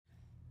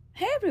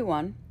Hey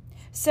everyone.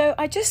 So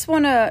I just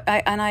want to,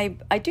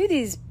 I do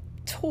these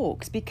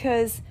talks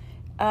because,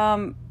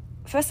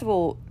 first of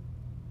all,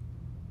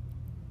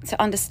 to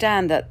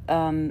understand that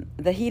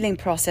the healing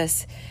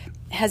process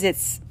has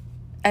its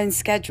own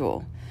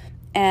schedule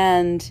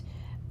and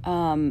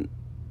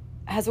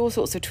has all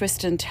sorts of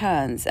twists and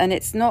turns. And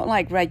it's not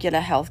like regular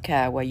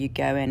healthcare where you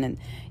go in and,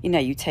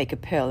 you take a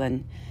pill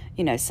and,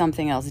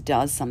 something else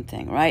does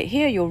something, right?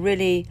 Here you're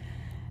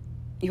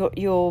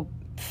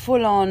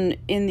full on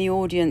in the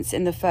audience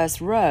in the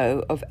first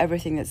row of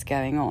everything that's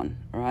going on,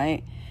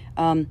 right?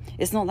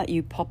 It's not that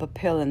you pop a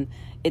pill and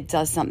it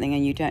does something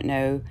and you don't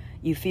know,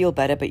 you feel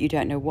better, but you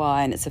don't know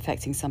why, and it's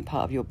affecting some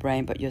part of your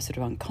brain, but you're sort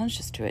of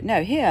unconscious to it.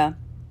 No, here,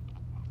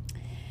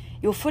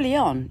 you're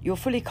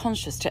fully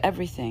conscious to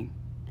everything,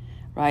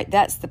 right?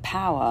 That's the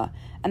power,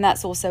 and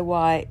that's also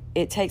why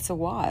it takes a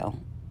while,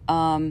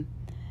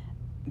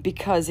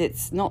 because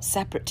it's not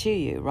separate to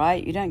you,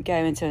 right? You don't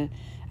go into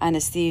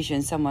anesthesia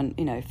and someone,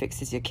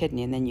 fixes your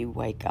kidney and then you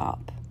wake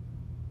up,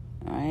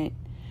 right?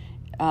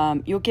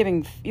 You're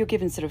given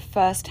sort of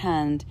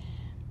first-hand,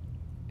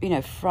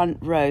 front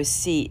row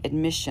seat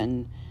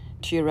admission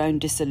to your own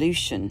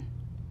dissolution,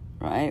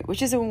 right?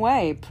 Which is in a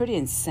way pretty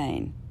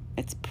insane.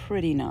 It's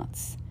pretty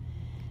nuts.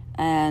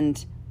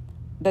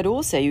 But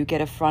also you get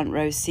a front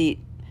row seat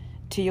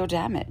to your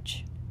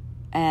damage.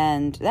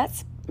 And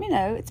that's,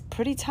 it's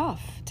pretty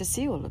tough to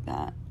see all of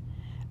that.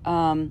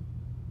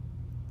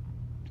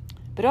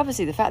 But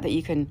obviously the fact that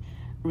you can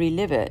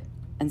relive it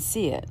and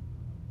see it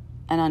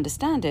and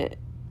understand it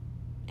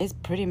is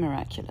pretty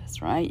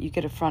miraculous, right? You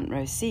get a front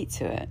row seat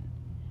to it.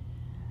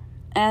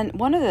 And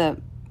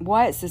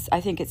why it's this,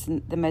 I think it's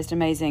the most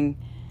amazing,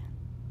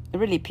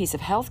 really, piece of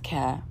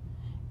healthcare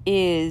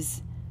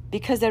is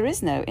because there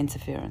is no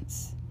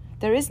interference.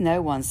 There is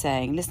no one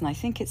saying, listen, I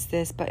think it's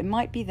this, but it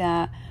might be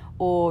that,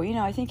 or,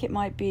 I think it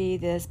might be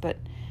this, but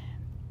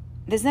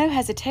there's no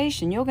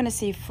hesitation. You're going to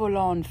see full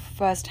on,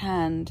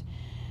 firsthand,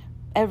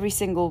 every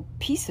single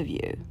piece of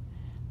you.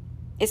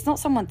 It's not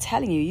someone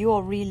telling you, you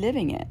are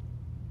reliving it,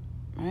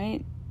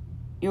 right?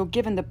 You're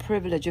given the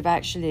privilege of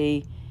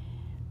actually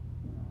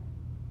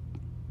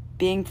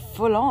being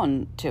full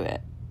on to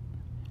it.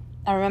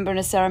 I remember in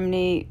a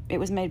ceremony, it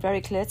was made very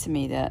clear to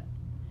me that,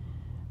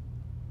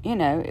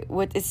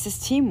 it's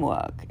just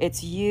teamwork.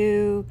 It's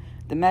you,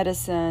 the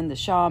medicine, the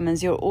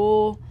shamans, you're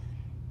all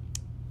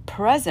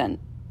present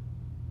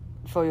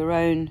for your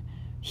own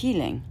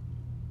healing.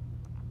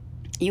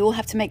 You all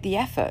have to make the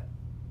effort,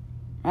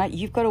 right?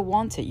 You've got to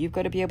want it. You've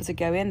got to be able to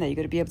go in there. You've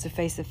got to be able to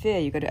face the fear.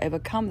 You've got to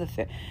overcome the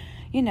fear.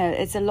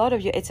 It's a lot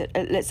of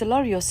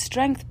your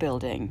strength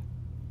building,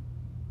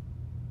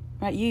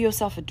 right? You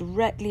yourself are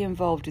directly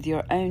involved with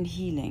your own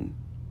healing.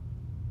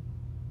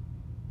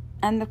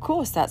 And of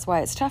course, that's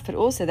why it's tough, but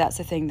also that's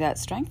the thing that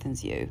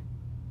strengthens you,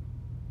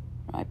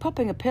 right?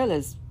 Popping a pill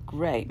is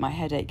great. My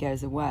headache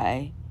goes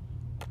away,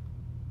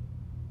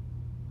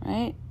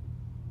 right?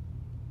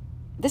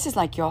 This is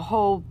like your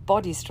whole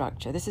body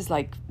structure. This is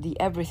like the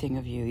everything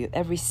of you,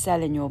 every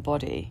cell in your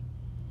body.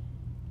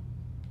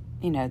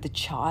 The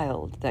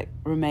child that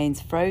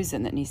remains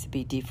frozen that needs to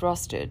be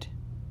defrosted.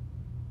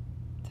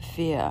 The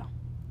fear.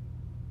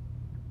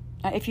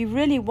 If you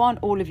really want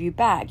all of you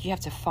back, you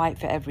have to fight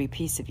for every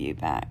piece of you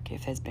back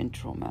if there's been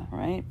trauma,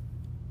 right?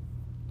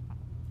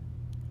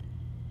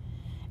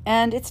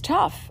 And it's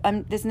tough.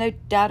 There's no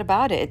doubt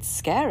about it. It's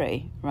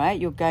scary, right?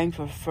 You're going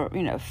for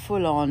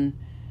full-on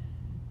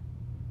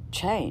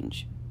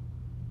change.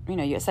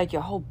 It's like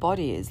your whole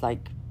body is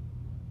like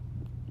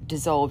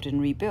dissolved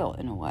and rebuilt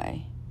in a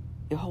way.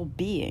 Your whole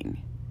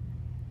being.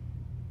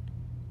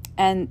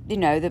 And,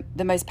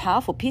 the most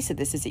powerful piece of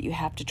this is that you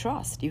have to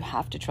trust. You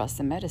have to trust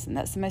the medicine.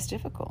 That's the most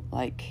difficult.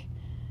 Right?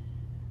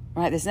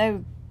 There's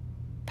no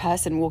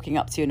person walking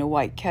up to you in a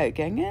white coat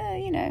going,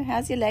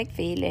 how's your leg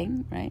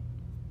feeling, right?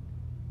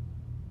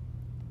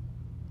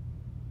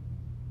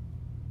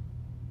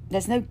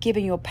 There's no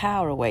giving your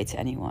power away to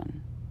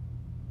anyone.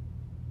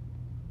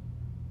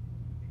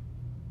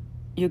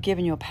 You're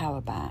giving your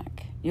power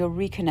back. You're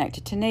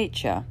reconnected to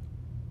nature.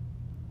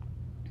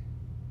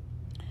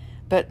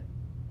 But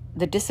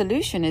the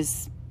dissolution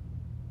is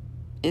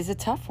a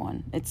tough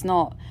one. It's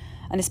not,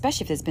 and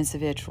especially if there's been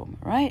severe trauma,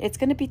 right? It's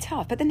going to be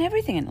tough. But then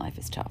everything in life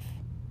is tough,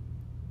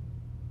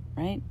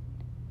 right?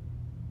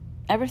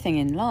 Everything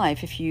in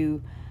life, if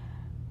you,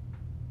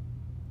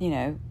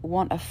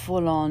 want a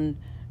full-on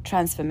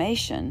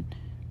transformation,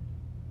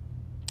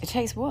 it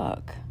takes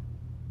work.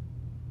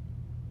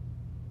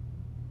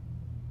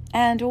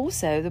 And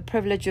also the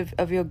privilege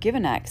of your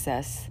given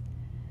access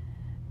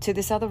to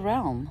this other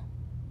realm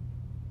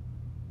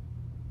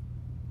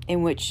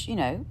in which,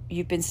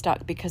 you've been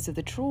stuck because of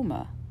the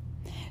trauma.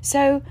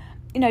 So,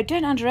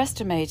 don't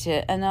underestimate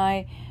it. And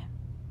I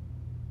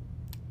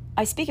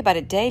speak about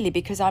it daily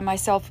because I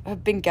myself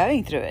have been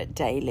going through it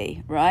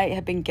daily, right?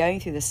 Have been going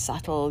through the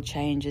subtle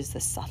changes, the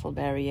subtle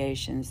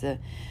variations, the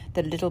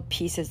little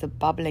pieces, the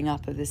bubbling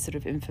up of this sort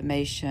of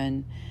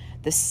information,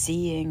 the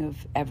seeing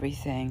of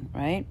everything,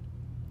 right?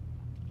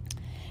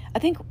 I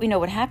think,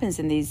 what happens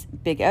in these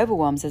big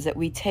overwhelms is that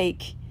we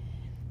take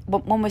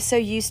when we're so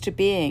used to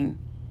being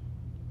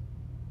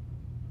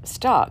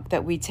stuck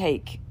that we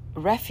take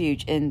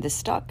refuge in the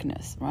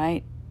stuckness,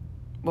 right?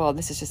 Well,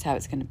 this is just how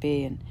it's going to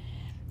be, and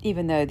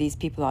even though these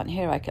people aren't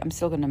here, I'm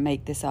still going to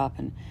make this up.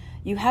 And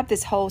you have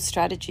this whole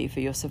strategy for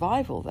your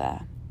survival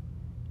there.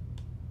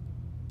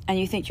 And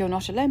you think you're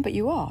not alone, but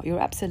you are. You're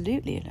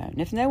absolutely alone.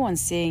 If no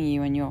one's seeing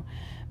you and you're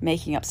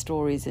making up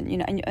stories, and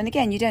and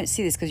again, you don't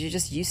see this because you're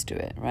just used to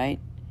it, right?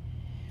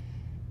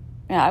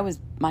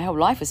 My whole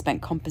life was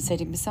spent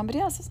compensating for somebody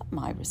else. It's not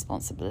my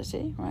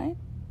responsibility, right?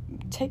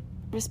 Take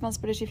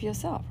responsibility for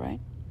yourself, right?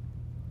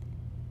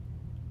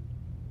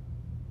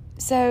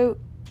 So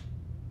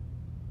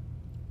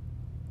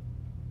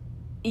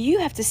you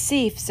have to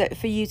see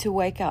for you to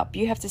wake up.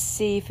 You have to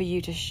see for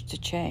you to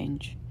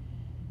change.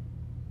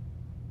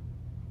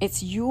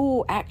 It's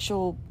your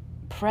actual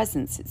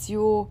presence. It's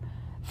your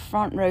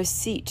front row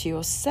seat to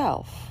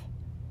yourself.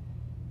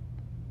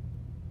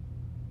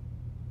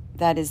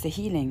 That is the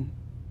healing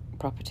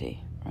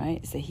property, right?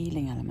 It's the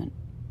healing element.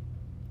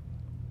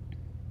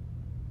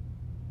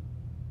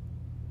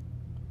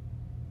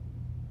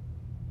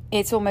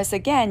 It's almost,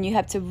 again, you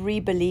have to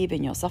re-believe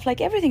in yourself. Like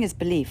everything is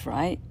belief,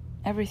 right?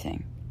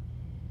 Everything.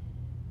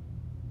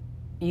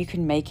 You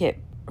can make it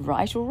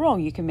right or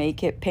wrong. You can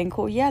make it pink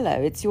or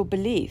yellow. It's your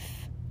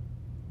belief,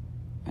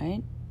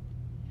 right?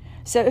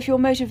 So if your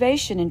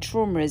motivation in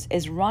trauma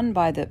is run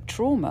by the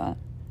trauma,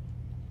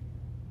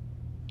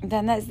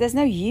 then there's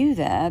no you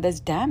there. There's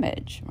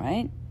damage,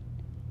 right?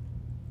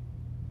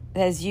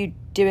 There's you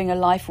doing a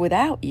life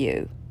without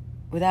you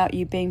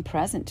being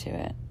present to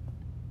it.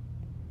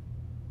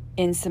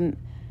 In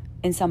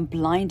some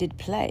blinded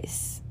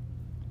place.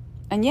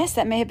 And yes,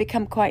 that may have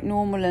become quite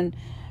normal and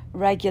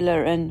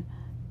regular and,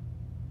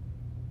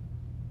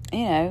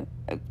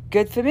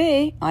 good for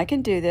me. I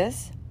can do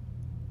this.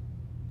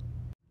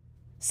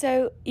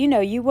 So,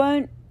 you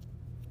won't,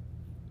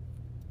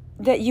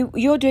 that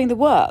you're doing the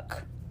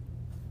work.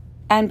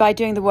 And by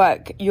doing the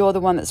work, you're the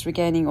one that's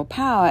regaining your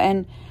power.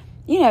 And,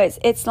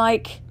 it's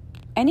like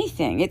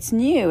anything. It's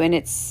new and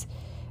it's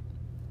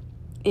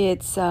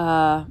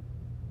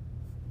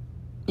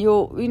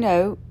you're,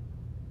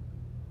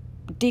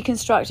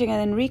 deconstructing and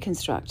then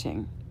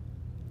reconstructing.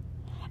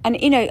 And,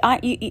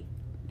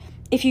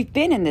 if you've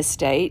been in this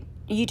state,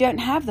 you don't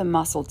have the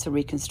muscle to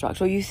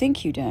reconstruct, or you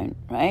think you don't,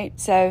 right?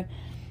 So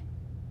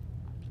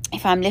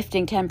if I'm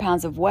lifting 10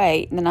 pounds of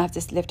weight and then I have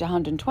to lift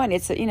 120,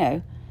 it's,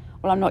 I'm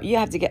not, I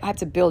have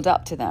to build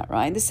up to that,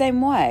 right? In the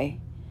same way,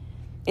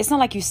 it's not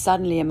like you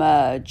suddenly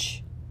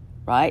emerge,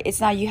 right?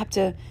 It's now you have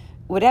to,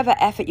 whatever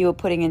effort you were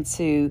putting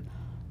into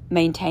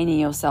maintaining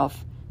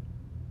yourself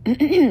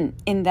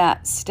in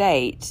that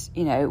state,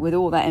 with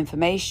all that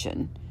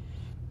information,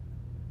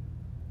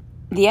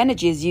 the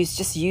energy is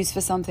used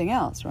for something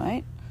else,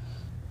 right?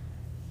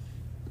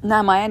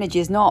 Now my energy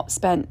is not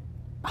spent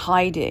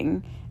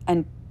hiding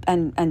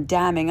and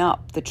damming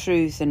up the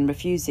truth and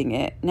refusing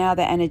it. Now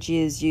the energy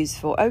is used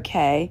for,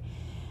 okay,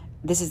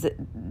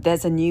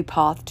 there's a new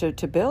path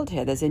to build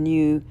here. There's a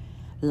new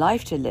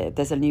life to live.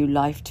 There's a new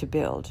life to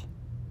build.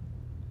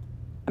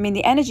 I mean,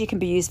 the energy can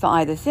be used for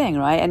either thing,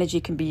 right?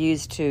 Energy can be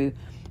used to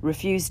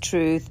refuse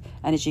truth.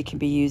 Energy can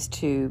be used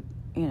to,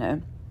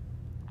 to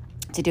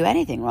do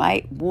anything,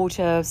 right?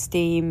 Water,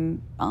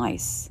 steam,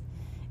 ice.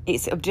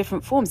 It's of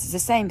different forms. It's the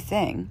same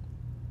thing,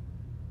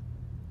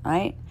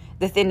 right?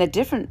 In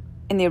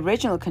the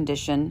original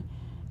condition,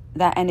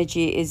 that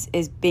energy is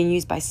being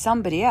used by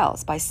somebody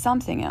else, by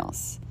something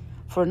else,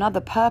 for another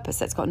purpose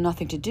that's got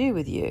nothing to do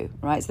with you,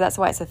 right? So that's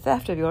why it's a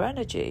theft of your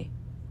energy.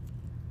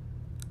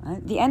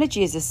 Right? The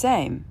energy is the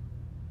same.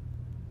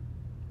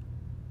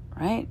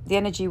 Right? The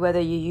energy, whether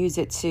you use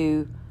it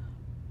to,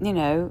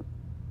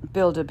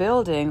 build a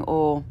building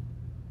or,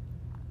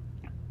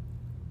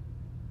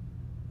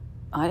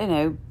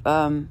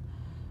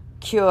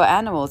 cure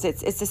animals.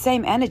 It's the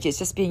same energy. It's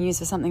just being used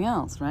for something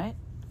else, right?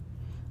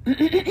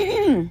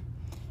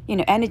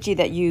 Energy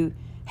that you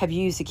have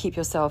used to keep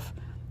yourself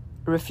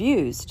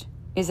refused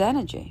is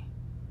energy.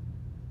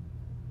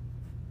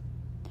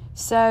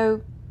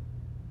 So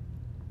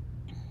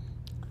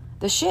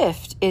the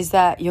shift is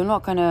that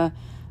you're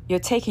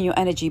taking your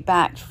energy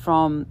back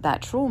from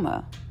that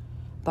trauma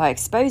by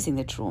exposing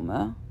the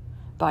trauma,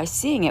 by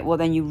seeing it. Well,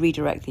 then you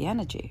redirect the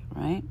energy,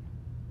 right?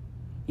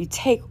 You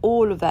take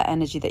all of that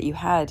energy that you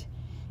had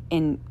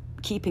in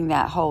keeping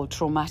that whole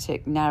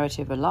traumatic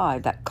narrative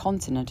alive, that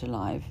continent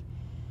alive.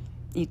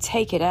 You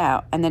take it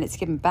out and then it's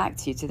given back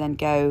to you to then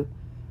go,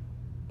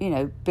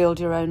 build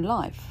your own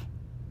life.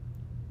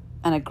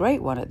 And a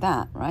great one at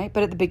that, right?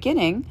 But at the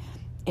beginning,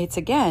 it's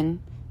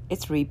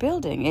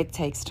rebuilding. It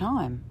takes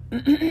time.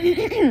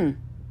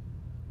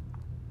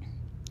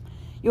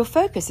 Your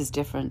focus is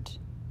different,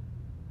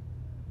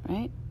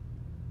 right?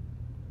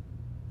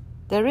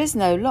 There is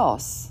no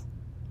loss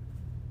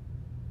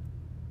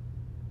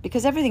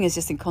because everything is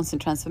just in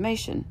constant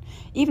transformation.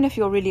 Even if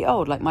you're really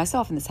old, like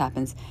myself, and this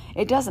happens,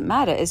 it doesn't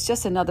matter. It's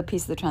just another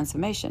piece of the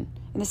transformation.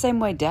 In the same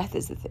way, death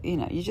is,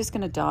 you're just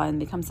going to die and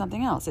become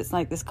something else. It's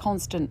like this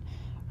constant,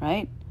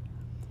 right?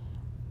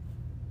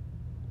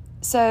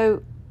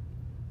 So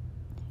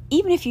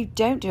even if you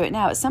don't do it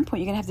now, at some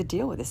point you're going to have to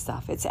deal with this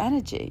stuff. It's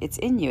energy. It's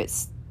in you.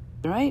 It's,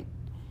 right?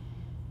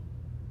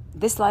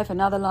 This life,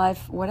 another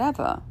life,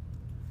 whatever.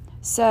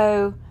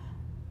 So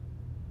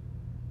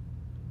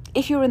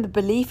if you're in the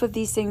belief of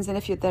these things, and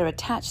if they're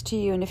attached to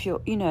you, and if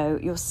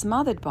you're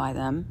smothered by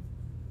them,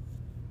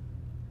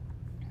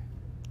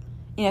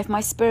 if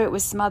my spirit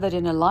was smothered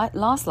in a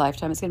last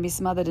lifetime, it's going to be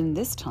smothered in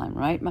this time,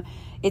 right?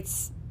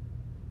 It's,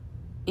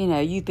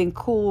 you've been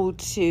called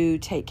to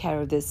take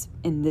care of this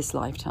in this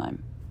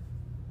lifetime.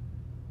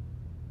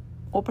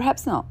 Or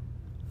perhaps not.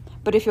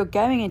 But if you're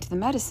going into the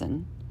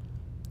medicine,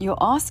 you're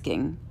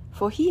asking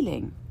for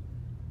healing.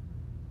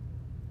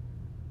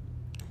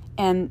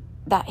 And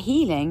that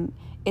healing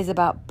is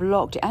about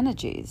blocked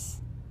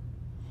energies.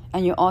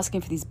 And you're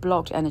asking for these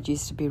blocked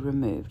energies to be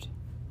removed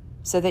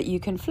so that you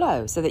can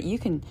flow, so that you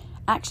can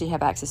actually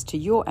have access to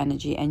your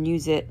energy and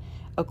use it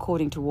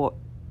according to what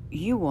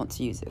you want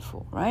to use it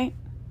for, right?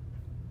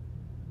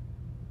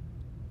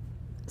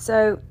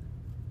 So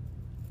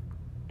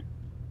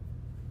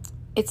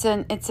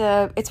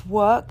it's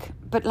work,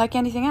 but like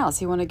anything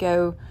else, you want to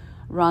go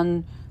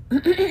run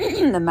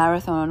the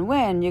marathon and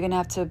win,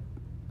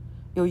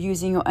 you're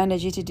using your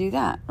energy to do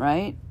that,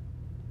 right?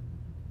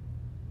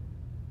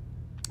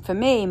 For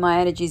me, my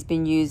energy's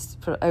been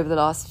used over the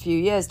last few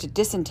years to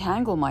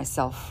disentangle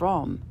myself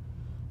from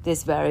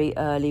this very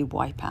early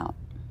wipeout.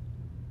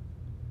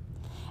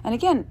 And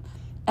again,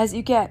 as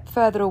you get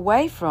further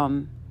away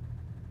from,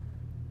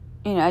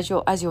 as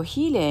you're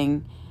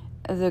healing,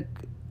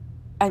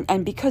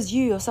 and because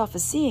you yourself are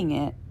seeing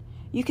it,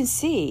 you can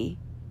see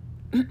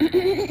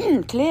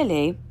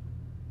clearly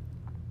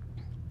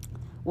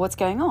what's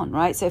going on,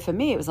 right? So for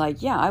me, it was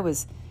like, I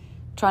was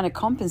trying to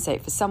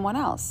compensate for someone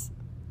else,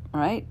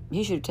 right?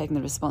 He should have taken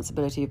the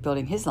responsibility of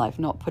building his life,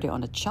 not put it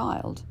on a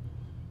child,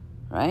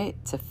 right?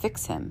 To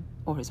fix him,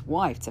 or his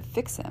wife to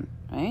fix him,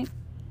 right?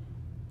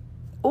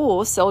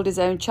 Or sold his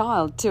own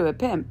child to a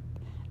pimp,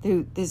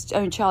 his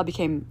own child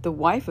became the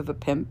wife of a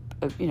pimp,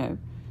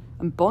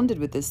 and bonded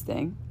with this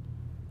thing.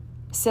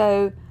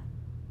 So,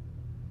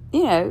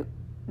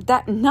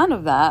 that none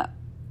of that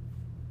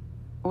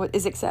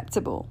is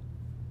acceptable.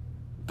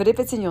 But if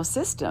it's in your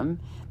system,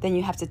 then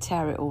you have to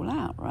tear it all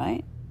out,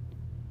 right?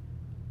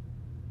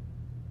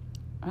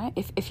 Right?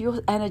 If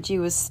your energy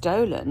was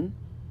stolen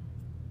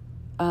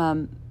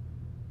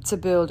to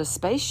build a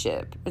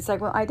spaceship, it's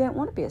like, well, I don't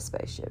want to be a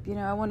spaceship.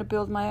 I want to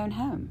build my own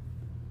home.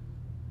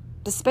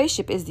 The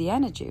spaceship is the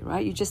energy,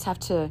 right? You just have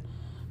to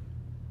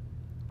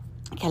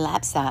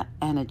collapse that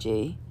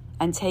energy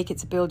and take it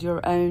to build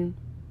your own,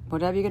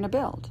 whatever you're going to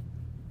build.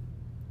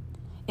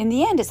 In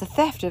the end, it's a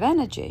theft of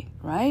energy,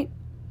 right?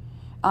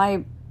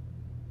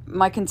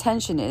 My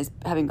contention is,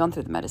 having gone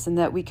through the medicine,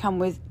 that we come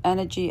with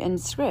energy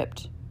and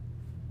script.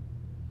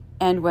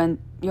 And when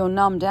you're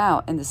numbed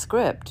out in the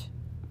script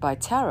by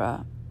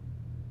terror,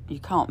 you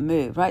can't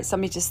move, right?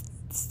 Somebody just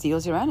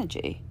steals your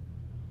energy.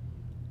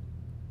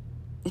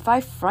 If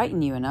I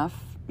frighten you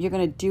enough, you're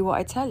going to do what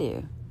I tell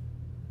you.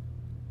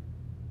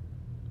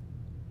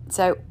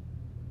 So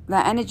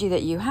that energy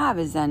that you have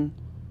is then,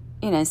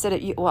 instead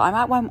of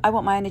I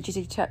want my energy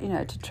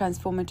to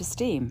transform into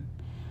steam.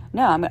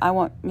 No, I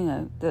want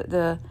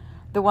the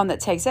one that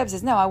takes over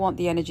says, no, I want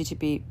the energy to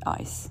be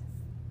ice.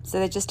 So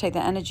they just take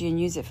that energy and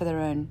use it for their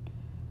own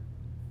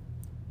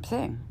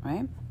thing,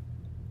 right?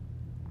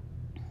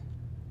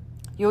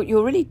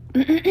 You're really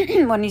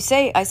when I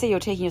say you're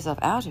taking yourself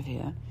out of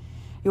here,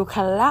 you're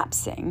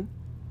collapsing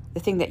the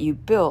thing that you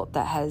built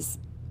that has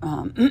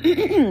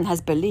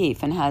has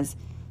belief and has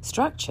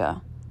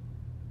structure.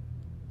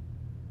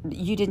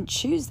 You didn't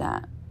choose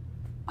that.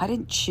 I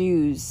didn't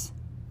choose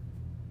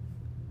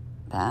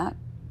that.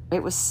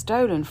 It was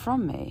stolen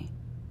from me.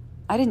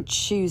 I didn't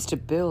choose to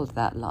build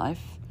that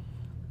life.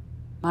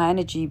 My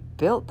energy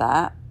built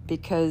that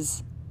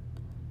because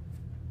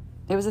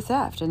it was a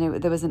theft,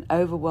 and there was an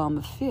overwhelm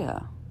of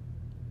fear.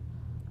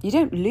 You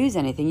don't lose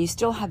anything. You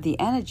still have the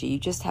energy. You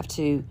just have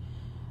to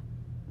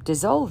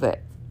dissolve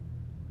it,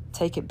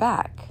 take it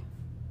back.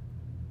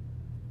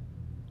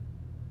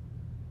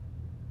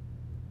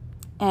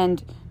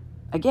 And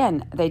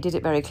again, they did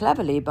it very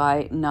cleverly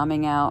by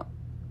numbing out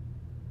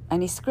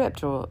any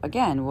script, or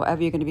again,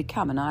 whatever you're going to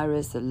become, an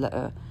iris,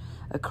 a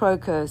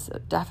crocus, a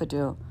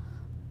daffodil.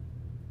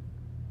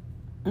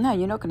 No,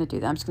 you're not going to do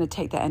that. I'm just going to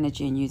take that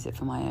energy and use it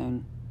for my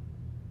own,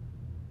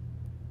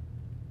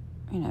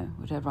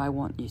 whatever I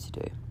want you to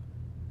do.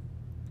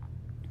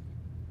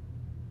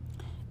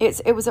 It's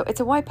a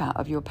wipeout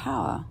of your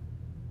power,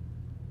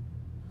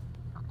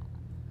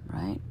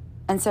 right?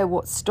 And so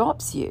what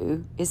stops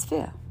you is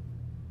fear.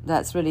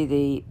 That's really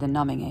the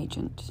numbing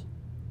agent.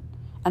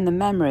 And the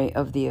memory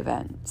of the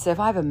event. So if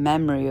I have a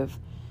memory of,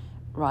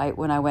 right,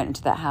 when I went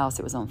into that house,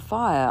 it was on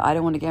fire, I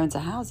don't want to go into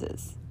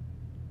houses.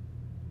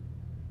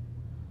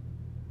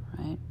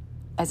 Right?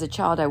 As a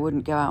child, I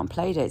wouldn't go out on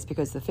play dates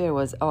because the fear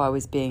was, I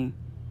was being,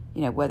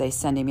 were they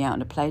sending me out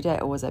on a play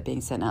date, or was I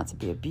being sent out to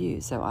be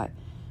abused? So I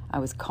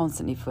was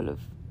constantly full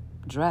of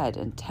dread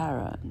and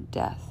terror and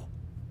death.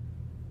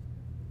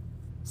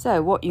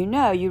 So what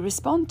you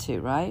respond to,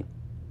 right?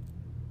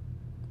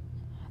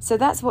 So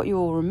that's what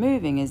you're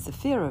removing, is the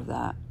fear of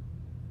that.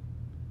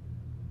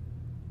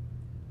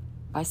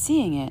 By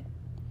seeing it,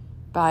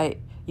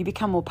 you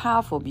become more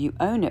powerful, but you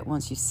own it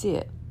once you see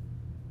it,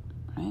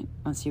 right?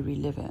 Once you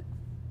relive it.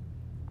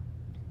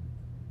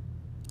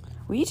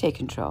 Well, you take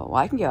control.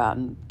 Well, I can go out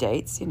on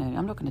dates,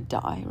 I'm not going to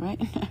die, right?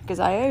 Because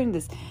I own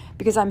this,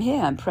 because I'm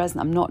here, I'm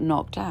present, I'm not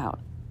knocked out.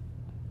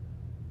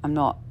 I'm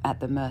not at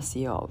the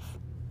mercy of.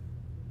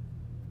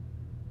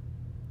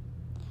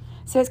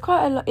 So it's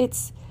quite a lot,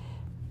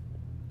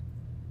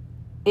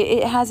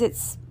 it has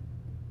its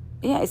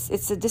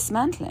a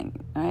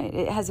dismantling, right?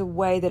 It has a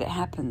way that it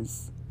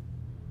happens.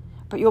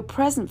 But you're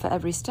present for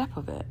every step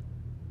of it.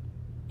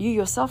 You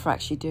yourself are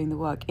actually doing the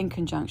work in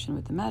conjunction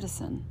with the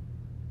medicine.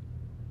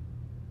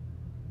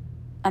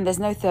 And there's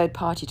no third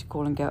party to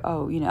call and go,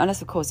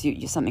 unless, of course,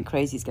 something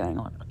crazy is going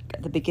on.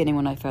 At the beginning,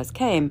 when I first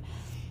came,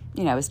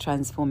 I was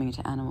transforming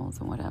into animals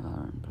and whatever,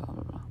 and blah,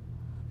 blah, blah.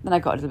 Then I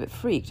got a little bit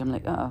freaked. I'm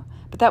like, oh.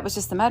 But that was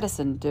just the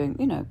medicine doing,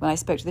 when I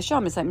spoke to the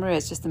shaman, it's like, Maria,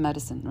 it's just the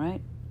medicine,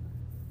 right?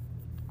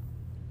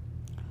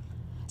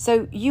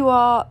 So you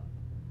are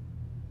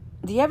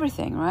the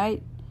everything,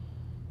 right?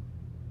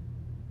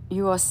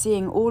 You are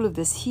seeing all of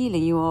this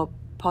healing. You are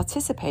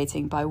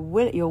participating by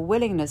your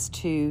willingness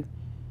to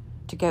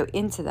go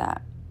into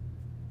that.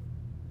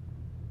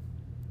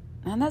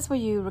 And that's where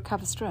you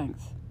recover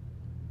strength.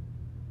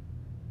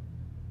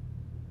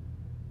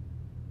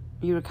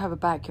 You recover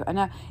back your... And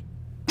now,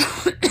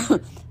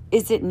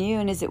 is it new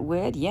and is it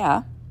weird?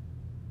 Yeah.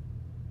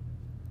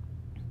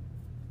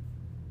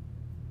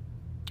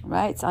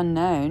 Right? It's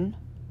unknown.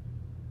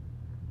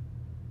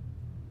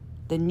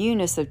 The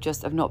newness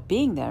of not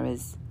being there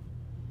is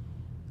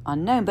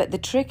unknown. But the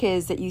trick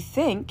is that you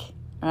think,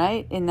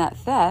 right, in that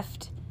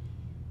theft,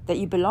 that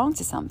you belong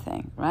to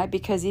something, right?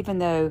 Because even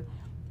though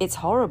it's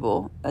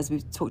horrible, as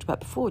we've talked about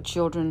before,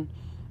 children,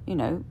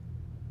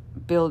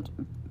 build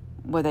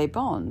where they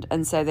bond.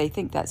 And so they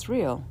think that's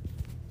real.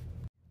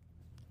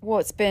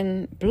 What's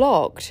been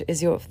blocked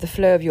is the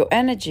flow of your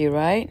energy,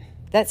 right?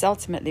 That's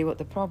ultimately what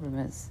the problem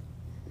is.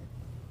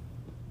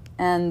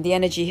 And the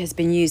energy has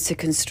been used to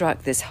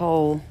construct this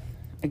whole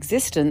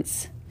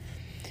existence,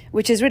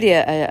 which is really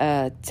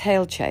a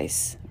tail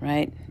chase,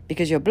 right?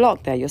 Because you're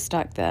blocked there, you're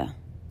stuck there.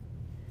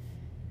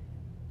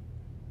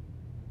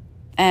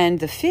 And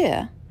the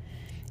fear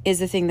is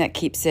the thing that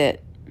keeps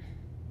it,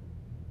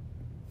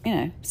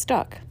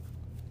 stuck.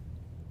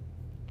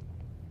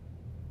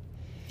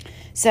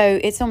 So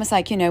it's almost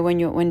like,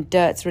 when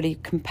dirt's really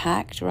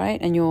compact, right?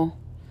 And you're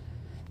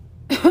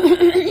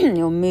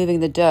you're moving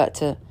the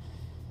dirt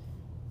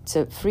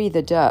to free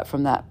the dirt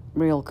from that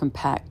real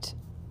compact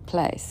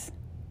place.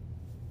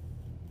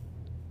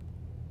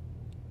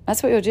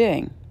 That's what you're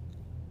doing.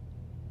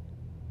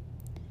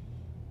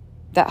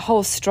 That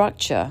whole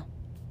structure,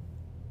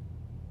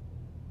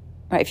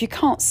 right? If you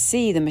can't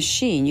see the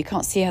machine, you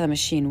can't see how the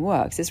machine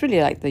works. It's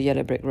really like the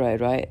yellow brick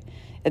road, right?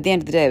 At the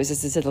end of the day, it was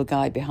just this little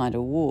guy behind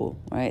a wall,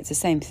 right? It's the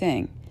same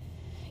thing.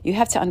 You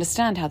have to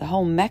understand how the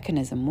whole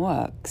mechanism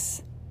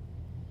works.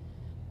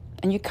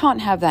 And you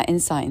can't have that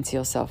insight into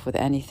yourself with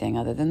anything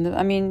other than,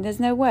 there's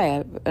no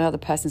way another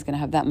person's going to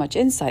have that much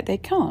insight. They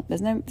can't.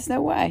 There's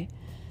no way.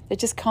 They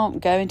just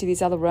can't go into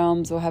these other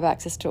realms or have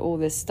access to all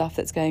this stuff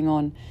that's going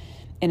on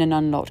in an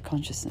unlocked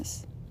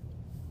consciousness.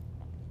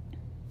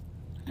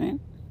 Right?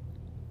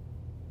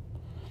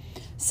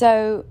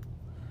 So,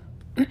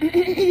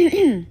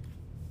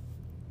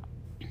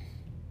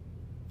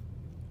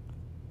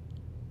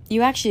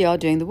 you actually are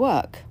doing the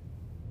work,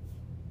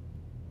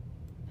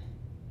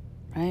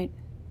 right?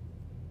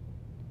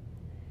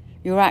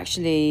 You're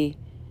actually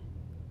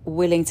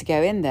willing to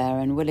go in there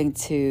and willing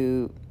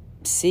to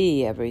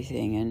see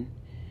everything, and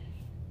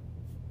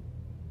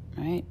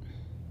right?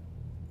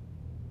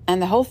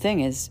 And the whole thing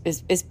is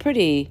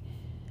pretty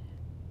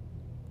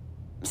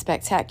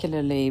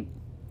spectacularly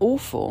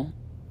awful.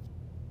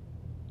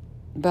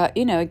 But,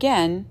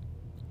 again,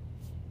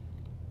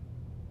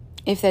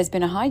 if there's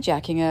been a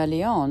hijacking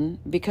early on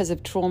because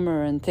of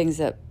trauma and things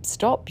that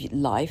stop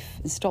life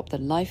and stop the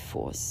life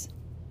force,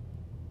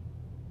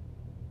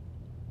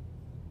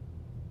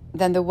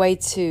 then the way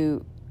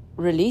to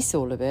release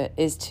all of it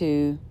is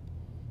to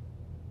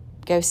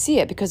go see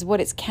it, because what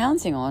it's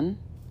counting on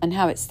and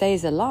how it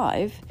stays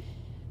alive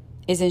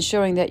is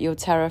ensuring that you're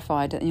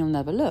terrified and you'll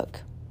never look.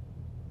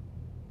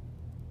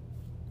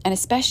 And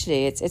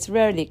especially, it's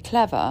rarely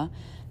clever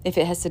if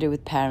it has to do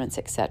with parents,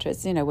 etc.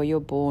 It's, where you're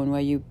born,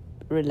 where you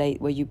relate,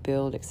 where you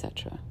build,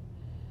 etc.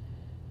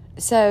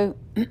 So,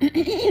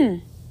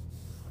 you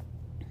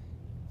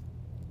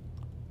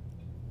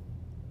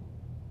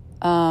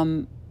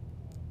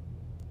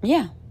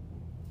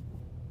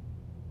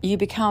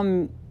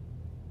become,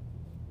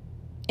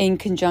 in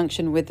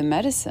conjunction with the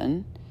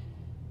medicine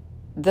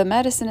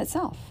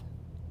itself,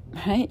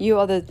 right?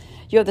 You're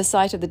the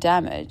site of the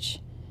damage,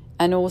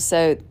 and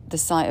also the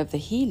site of the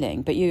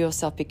healing, but you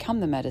yourself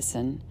become the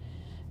medicine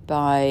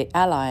by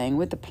allying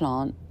with the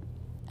plant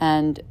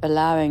and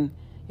allowing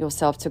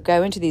yourself to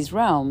go into these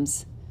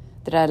realms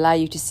that allow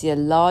you to see a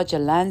larger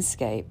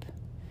landscape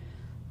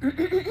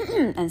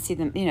and see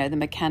them, the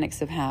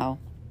mechanics of how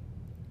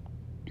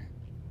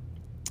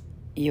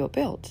you're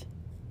built.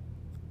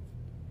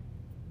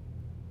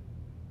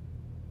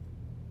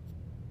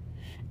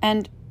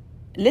 And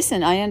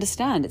listen, I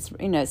understand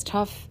it's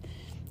tough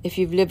if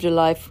you've lived a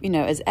life,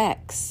 as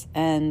X,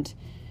 and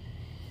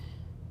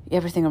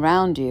everything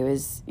around you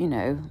is,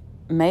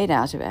 made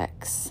out of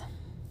X.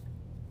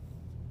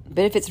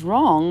 But if it's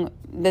wrong,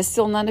 there's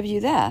still none of you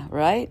there,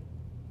 right?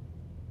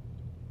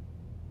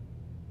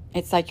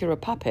 It's like you're a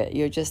puppet.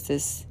 You're just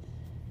this,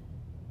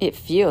 it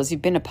feels,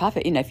 you've been a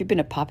puppet. If you've been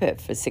a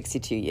puppet for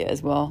 62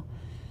 years, well,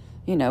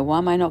 why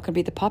am I not going to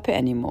be the puppet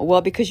anymore?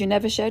 Well, because you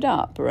never showed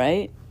up,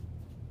 right?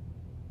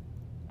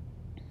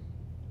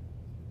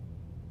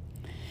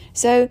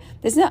 So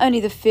there's not only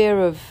the fear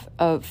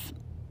of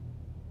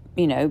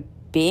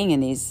being in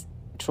these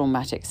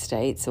traumatic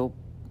states or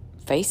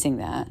facing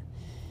that.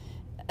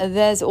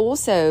 There's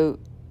also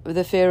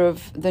the fear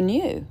of the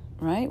new,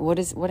 right?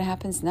 What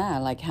happens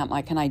now? Like,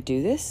 can I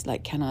do this?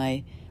 Like, can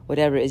I,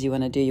 whatever it is you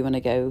want to do, you want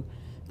to go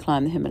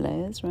climb the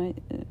Himalayas, right?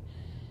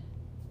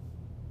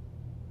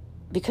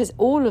 Because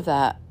all of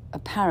that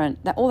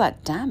all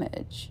that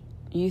damage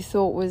you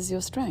thought was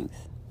your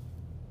strength.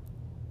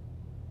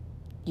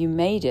 You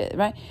made it,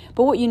 right?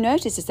 But what you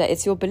notice is that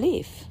it's your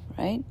belief,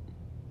 right?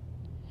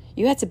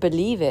 You had to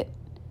believe it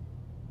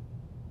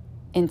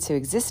into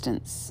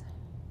existence,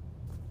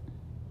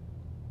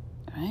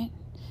 right?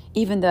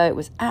 Even though it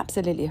was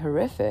absolutely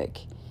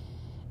horrific,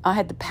 I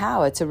had the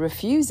power to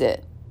refuse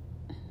it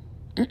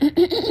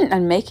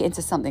and make it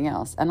into something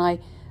else. And I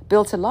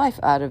built a life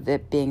out of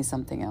it being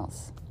something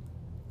else,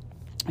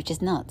 which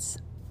is nuts,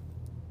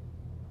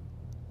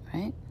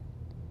 right?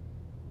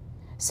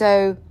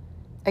 So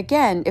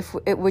again, if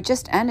it were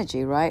just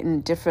energy, right,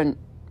 and different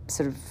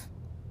sort of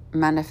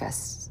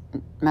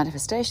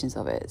manifestations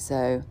of it.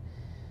 So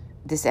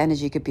this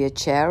energy could be a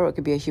chair, or it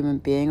could be a human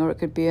being, or it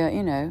could be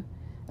a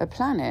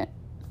planet.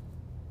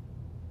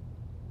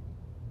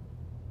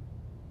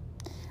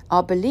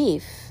 Our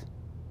belief,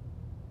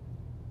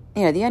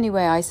 the only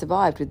way I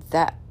survived with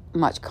that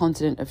much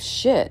continent of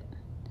shit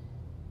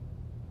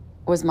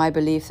was my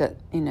belief that,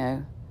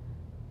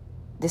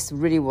 this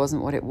really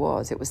wasn't what it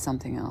was. It was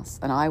something else.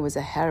 And I was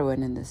a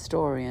heroine in this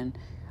story, and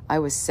I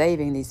was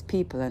saving these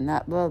people, and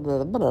that blah,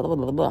 blah, blah, blah,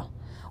 blah, blah.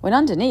 When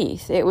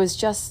underneath, it was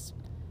just,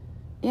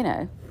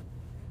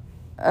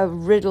 a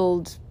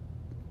riddled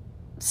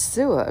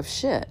sewer of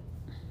shit.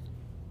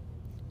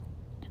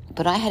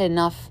 But I had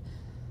enough.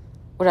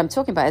 What I'm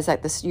talking about is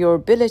like this, your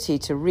ability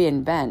to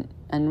reinvent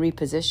and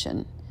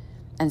reposition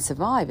and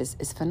survive is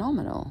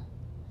phenomenal.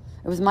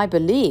 It was my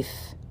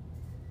belief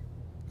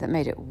that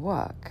made it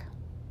work.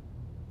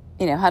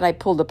 Had I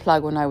pulled the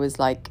plug when I was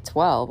like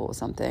 12 or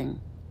something,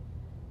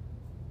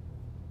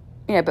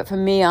 but for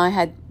me, I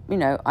had,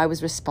 I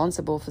was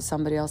responsible for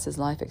somebody else's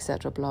life,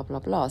 etc., blah, blah,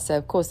 blah. So,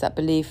 of course, that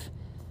belief,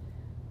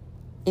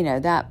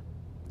 that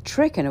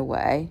trick in a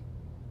way,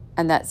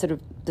 and that sort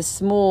of the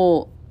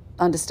small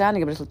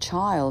understanding of a little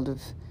child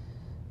of,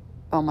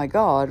 oh my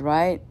God,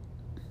 right?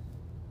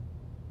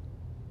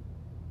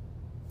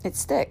 It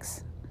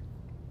sticks.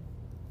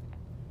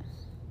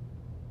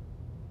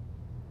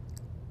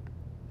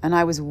 And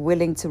I was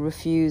willing to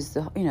refuse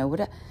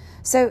whatever.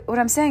 So what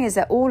I'm saying is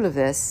that all of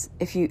this,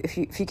 if you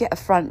get a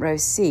front row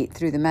seat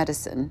through the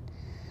medicine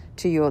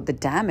to the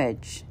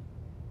damage,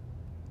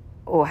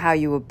 or how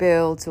you were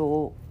built,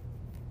 or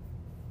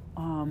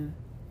and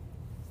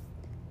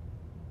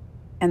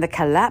the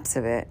collapse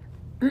of it,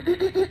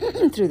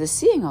 through the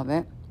seeing of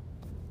it,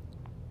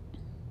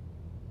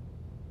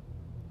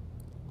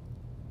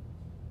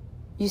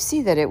 you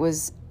see that it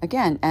was,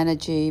 again,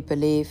 energy,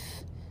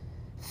 belief,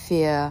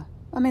 fear.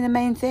 I mean, the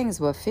main things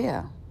were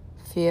fear,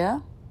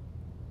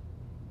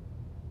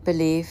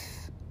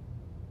 belief,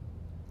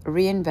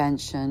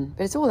 reinvention,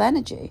 but it's all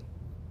energy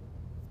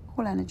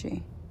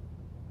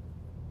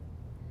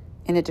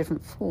in a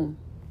different form.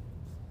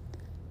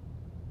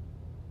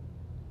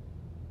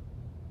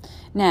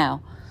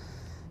 Now,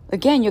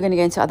 again, you're going to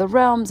go into other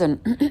realms,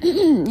 and,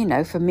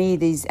 for me,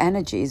 these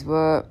energies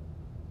were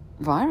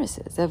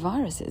viruses. They're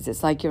viruses.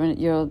 It's like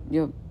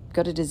you've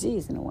got a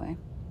disease in a way.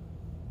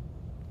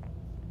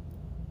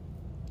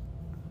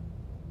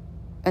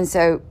 And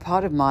so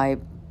part of my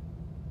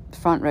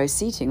front row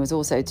seating was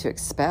also to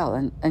expel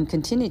and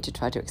continue to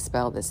try to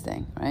expel this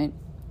thing, right?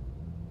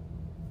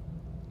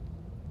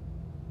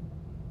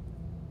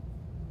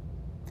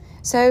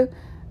 So,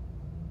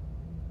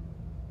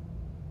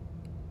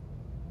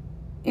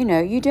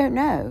 you don't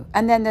know.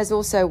 And then there's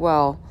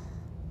also,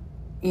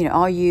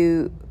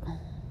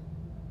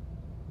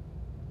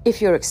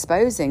 if you're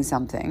exposing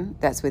something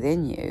that's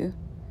within you,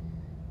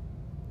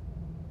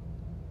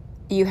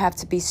 you have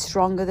to be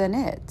stronger than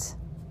it.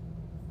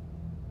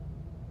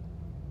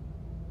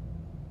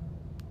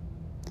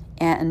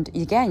 And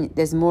again,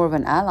 there's more of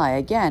an ally,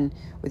 again,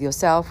 with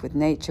yourself, with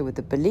nature, with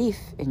the belief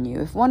in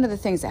you. If one of the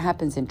things that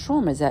happens in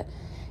trauma is that,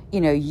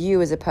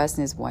 you as a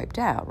person is wiped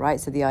out, right?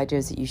 So the idea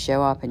is that you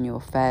show up and you're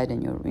fed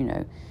and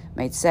you're,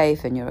 made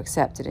safe and you're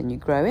accepted and you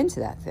grow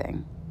into that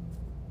thing.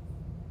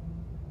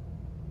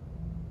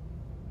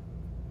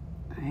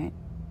 right?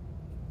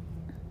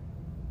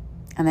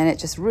 And then it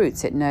just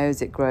roots, it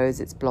knows, it grows,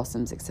 it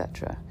blossoms,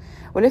 etc.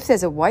 Well, if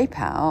there's a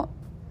wipeout,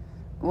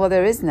 well,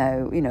 there is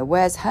no,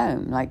 where's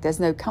home? Like, there's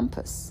no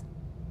compass.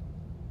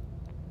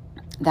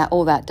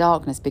 All that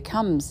darkness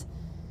becomes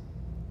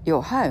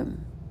your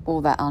home,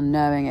 all that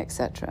unknowing,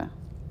 etc.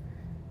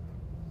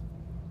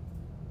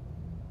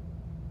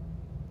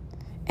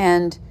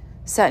 And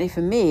certainly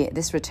for me,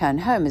 this return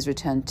home is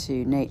return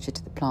to nature,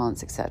 to the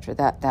plants, etc.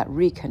 That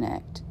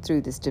reconnect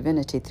through this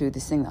divinity, through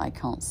this thing that I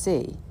can't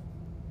see.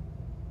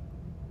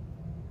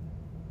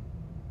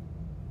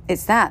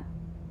 It's that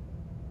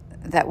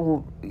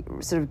will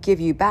sort of give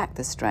you back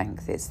the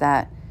strength. It's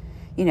that,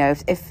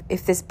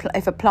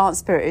 if a plant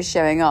spirit is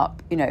showing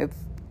up,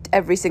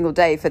 every single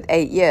day for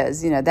 8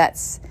 years,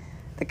 that's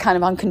the kind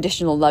of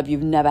unconditional love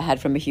you've never had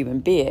from a human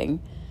being.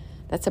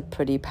 That's a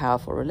pretty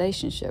powerful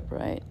relationship,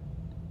 right?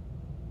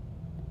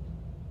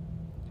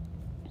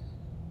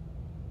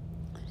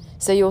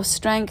 So your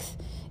strength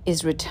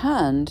is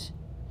returned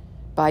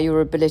by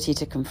your ability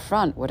to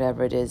confront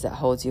whatever it is that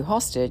holds you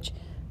hostage.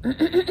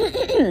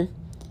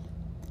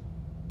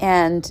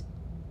 And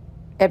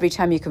every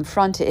time you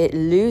confront it, it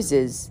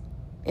loses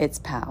its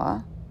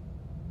power.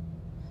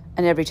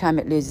 And every time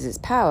it loses its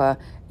power,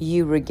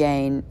 you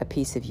regain a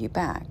piece of you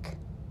back.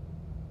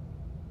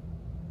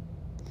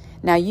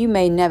 Now, you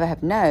may never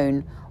have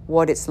known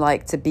what it's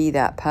like to be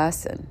that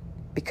person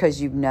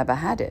because you've never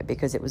had it,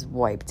 because it was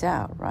wiped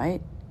out,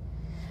 right?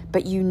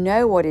 But you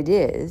know what it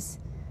is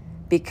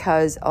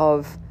because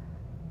of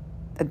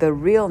the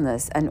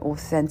realness and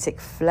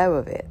authentic flow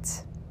of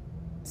it.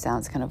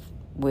 Sounds kind of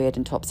weird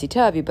and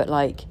topsy-turvy, but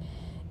like,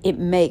 it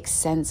makes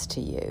sense to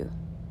you.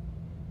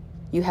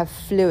 You have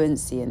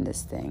fluency in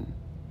this thing.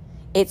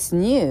 It's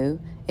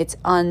new, it's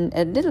a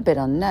little bit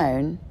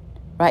unknown,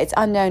 right? It's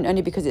unknown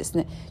only because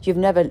you've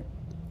never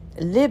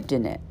lived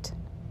in it.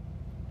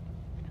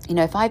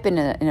 If I've been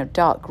in a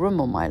dark room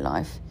all my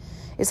life,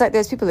 it's like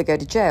those people that go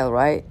to jail,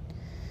 right?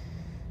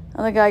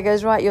 And the guy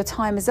goes, right, your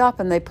time is up,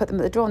 and they put them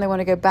at the door and they want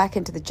to go back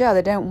into the jail.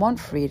 They don't want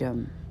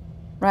freedom,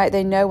 right?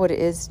 They know what it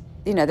is.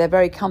 They're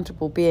very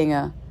comfortable being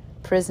a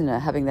prisoner,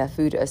 having their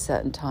food at a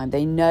certain time.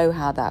 They know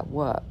how that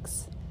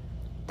works.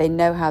 They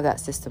know how that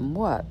system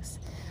works.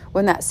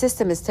 When that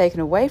system is taken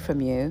away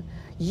from you,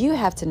 you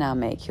have to now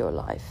make your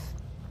life,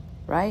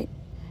 right?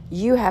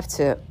 You have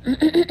to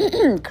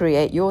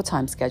create your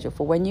time schedule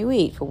for when you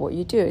eat, for what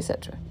you do,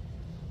 etc.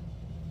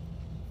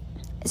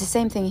 It's the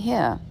same thing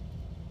here.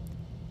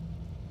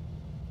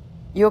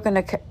 You're going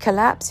to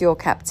collapse your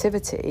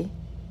captivity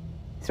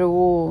through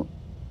all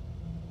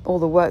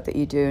the work that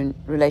you do in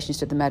relation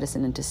to the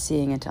medicine and to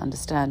seeing and to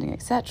understanding,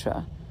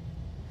 etc.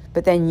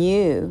 But then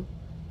you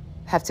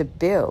have to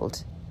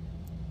build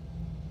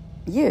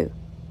you.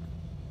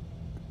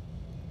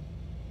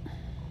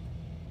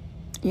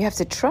 You have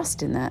to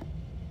trust in that.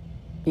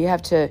 You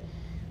have to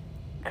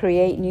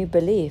create new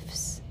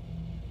beliefs.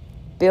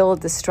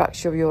 Build the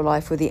structure of your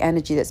life with the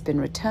energy that's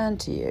been returned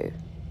to you.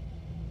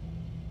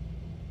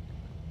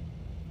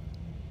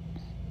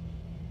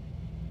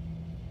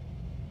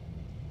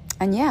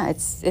 And yeah,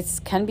 it's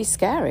can be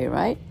scary,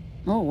 right?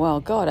 Oh, well,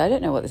 God, I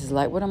don't know what this is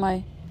like. What am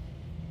I?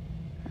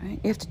 Right?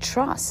 You have to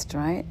trust,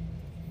 right?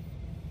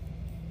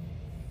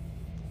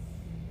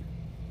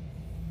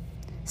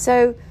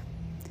 So,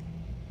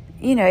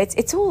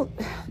 it's all,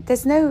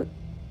 there's no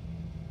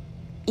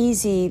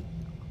easy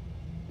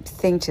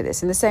thing to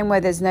this. In the same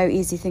way, there's no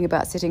easy thing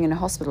about sitting in a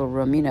hospital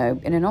room, in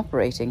an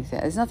operating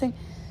theatre. There's nothing,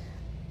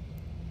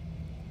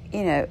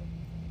 it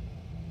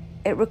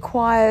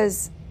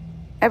requires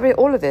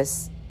all of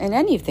this. And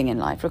anything in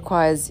life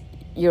requires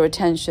your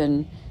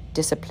attention,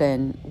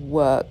 discipline,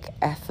 work,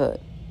 effort,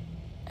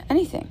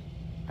 anything,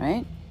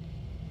 right?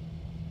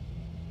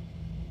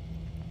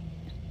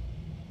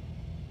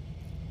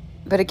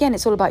 But again,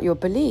 it's all about your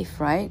belief,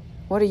 right?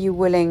 What are you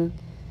willing?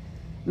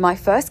 My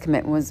first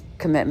commitment was,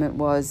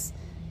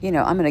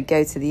 I'm going to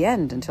go to the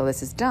end until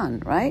this is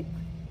done, right?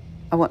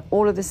 I want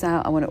all of this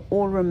out. I want it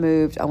all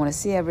removed. I want to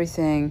see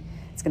everything.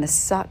 It's going to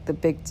suck the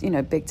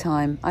big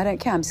time. I don't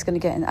care. I'm just going to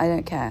get in. I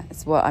don't care.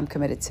 It's what I'm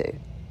committed to.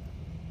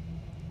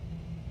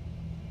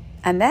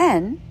 And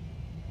then,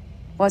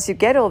 once you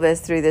get all this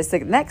through this, the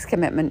next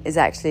commitment is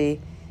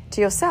actually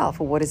to yourself.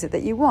 Well, what is it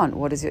that you want?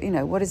 What is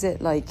what is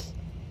it like?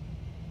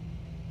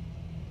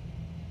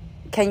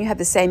 Can you have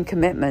the same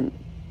commitment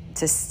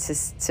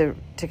to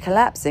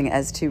collapsing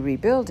as to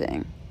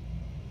rebuilding?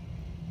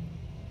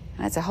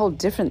 That's a whole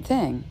different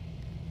thing.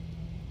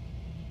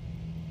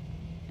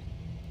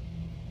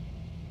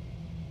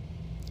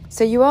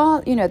 So you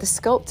are, the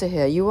sculptor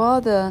here. You are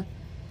the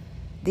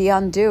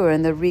undoer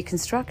and the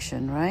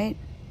reconstruction, right?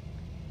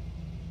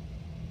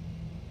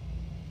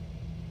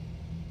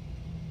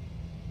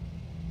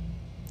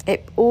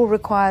 It all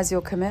requires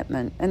your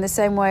commitment. In the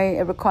same way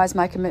it requires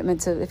my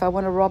commitment to, if I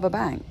want to rob a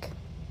bank.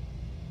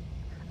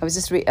 I was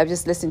just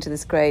listening to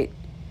this great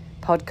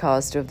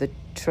podcast of the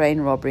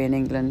train robbery in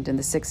England in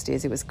the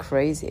 60s. It was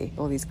crazy.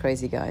 All these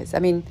crazy guys. I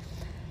mean,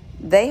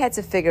 they had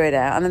to figure it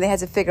out. And then they had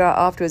to figure out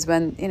afterwards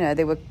when,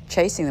 they were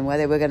chasing them, where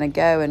they were going to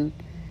go. And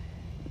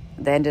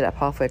they ended up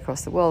halfway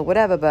across the world,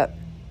 whatever. But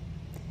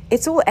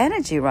it's all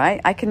energy,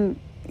 right? I can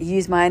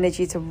use my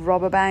energy to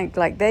rob a bank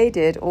like they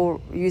did,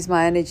 or use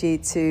my energy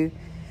to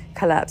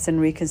collapse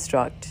and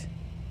reconstruct.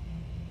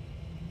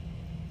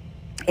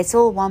 It's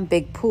all one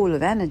big pool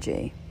of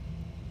energy.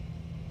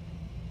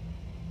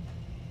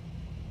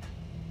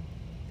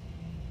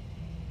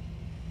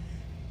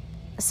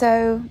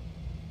 So,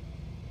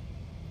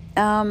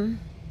 and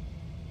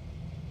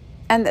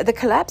the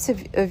collapse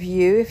of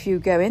you, if you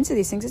go into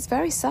these things, it's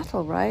very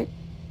subtle, right?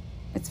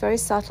 It's very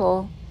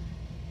subtle.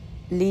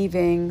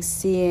 Leaving,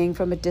 seeing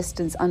from a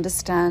distance,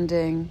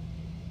 understanding.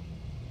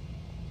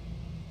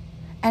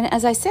 And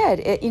as I said,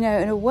 in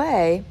a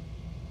way,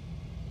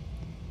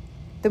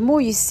 the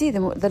more you see, the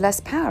less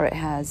power it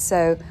has.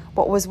 So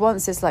what was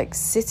once this like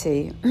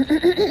city,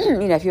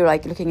 if you're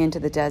like looking into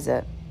the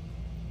desert,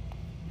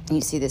 and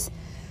you see this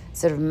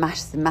sort of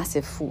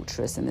massive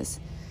fortress and this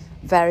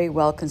very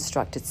well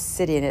constructed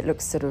city, and it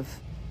looks sort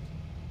of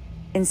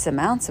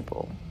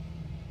insurmountable.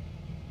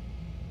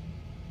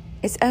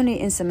 It's only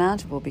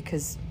insurmountable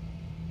because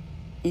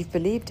you've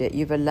believed it.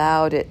 You've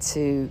allowed it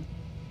to,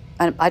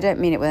 and I don't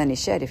mean it with any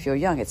shade. If you're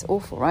young, it's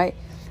awful, right?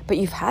 But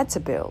you've had to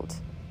build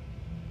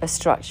a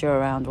structure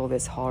around all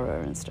this horror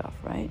and stuff,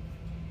 right?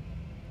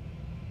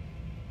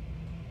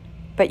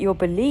 But your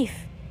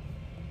belief,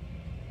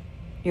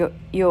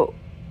 your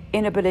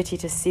inability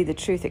to see the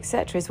truth,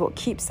 etc., is what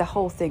keeps the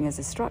whole thing as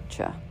a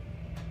structure.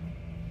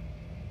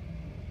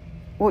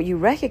 What you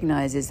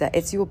recognize is that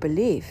it's your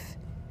belief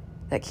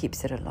that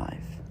keeps it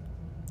alive.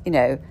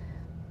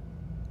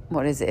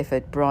 What is it? If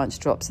a branch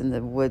drops in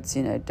the woods,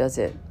 is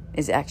it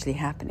actually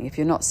happening? If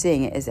you're not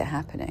seeing it, is it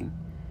happening?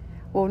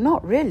 Well,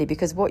 not really,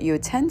 because what you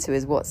attend to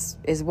is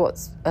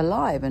what's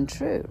alive and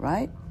true,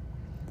 right?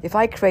 If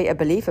I create a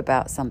belief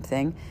about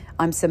something,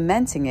 I'm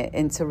cementing it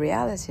into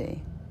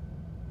reality.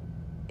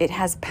 It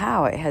has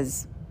power. It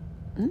has...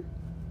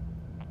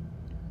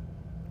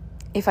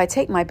 If I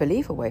take my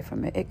belief away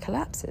from it, it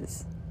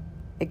collapses.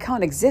 It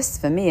can't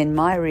exist for me in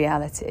my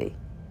reality.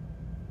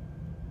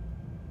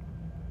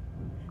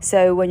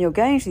 So when you're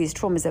going through these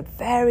traumas, they're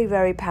very,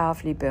 very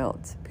powerfully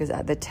built, because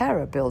the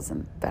terror builds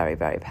them very,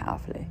 very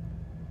powerfully.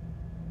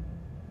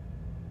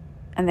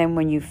 And then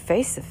when you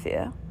face the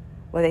fear,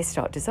 well, they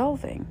start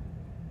dissolving.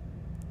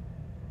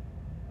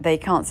 They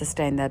can't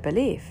sustain their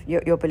belief.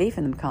 Your belief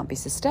in them can't be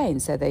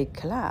sustained, so they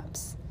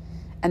collapse.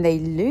 And they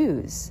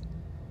lose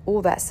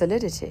all that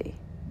solidity.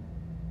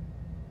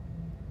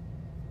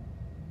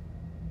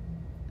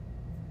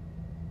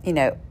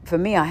 For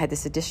me, I had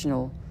this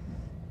additional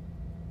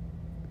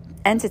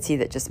entity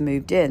that just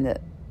moved in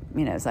that,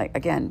 it's like,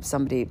 again,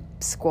 somebody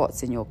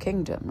squats in your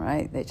kingdom,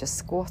 right? They're just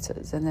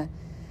squatters, and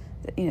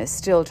they're,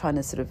 still trying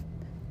to sort of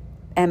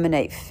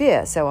emanate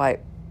fear. So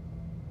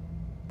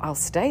I'll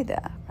stay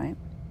there, right?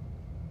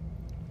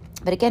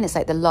 But again, it's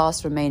like the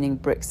last remaining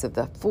bricks of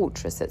the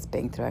fortress that's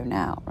being thrown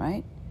out,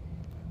 right?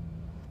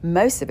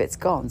 Most of it's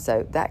gone,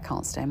 so that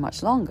can't stay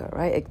much longer,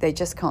 right? They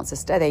just can't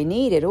sustain. They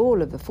needed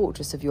all of the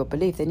fortress of your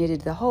belief. They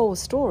needed the whole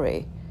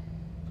story.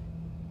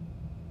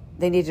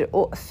 They needed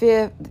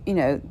fear,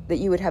 that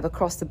you would have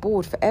across the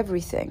board for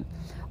everything.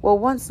 Well,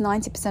 once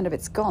 90% of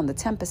it's gone, the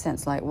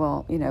 10%'s like,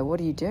 well,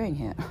 what are you doing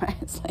here, right?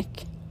 It's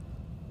like...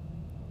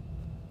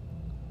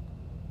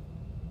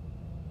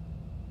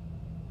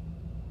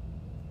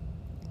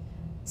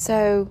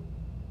 So,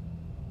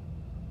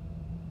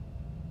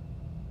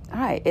 all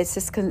right, it's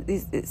just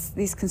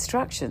these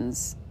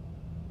constructions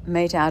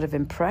made out of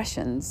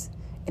impressions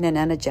in an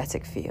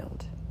energetic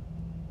field.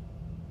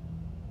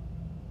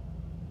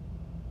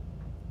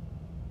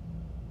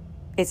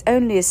 It's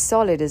only as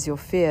solid as your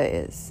fear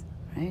is,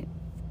 right?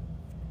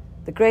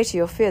 The greater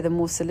your fear, the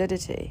more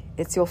solidity.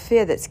 It's your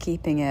fear that's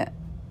keeping it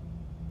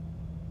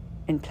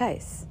in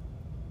place.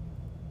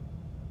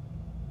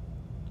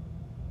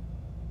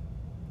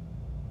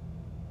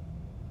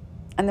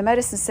 And the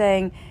medicine's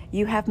saying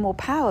you have more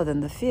power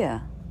than the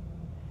fear.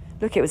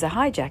 Look, it was a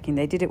hijacking.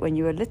 They did it when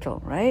you were little,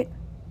 right?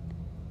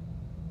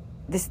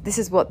 This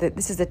is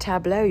the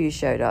tableau you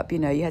showed up.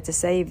 You had to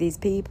save these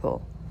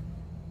people.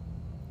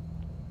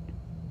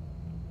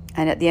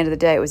 And at the end of the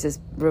day, it was this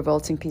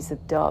revolting piece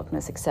of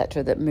darkness,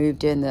 etc., that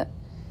moved in that,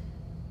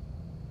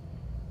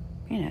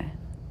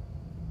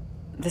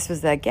 this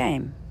was their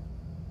game.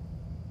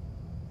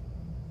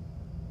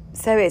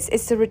 So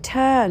it's the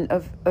return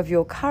of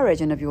your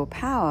courage and of your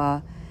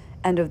power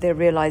and of the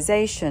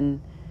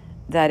realization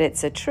that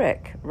it's a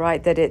trick,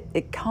 right? That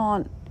it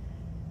can't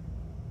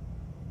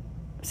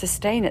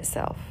sustain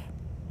itself.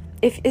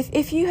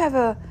 If you have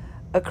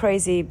a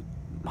crazy,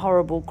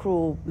 horrible,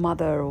 cruel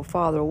mother or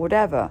father or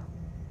whatever,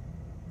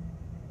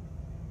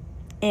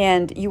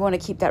 and you want to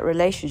keep that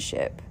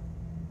relationship,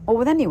 or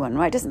with anyone,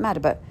 right? It doesn't matter,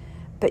 but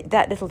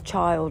that little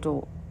child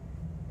or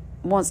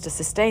wants to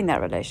sustain that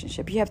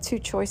relationship, you have two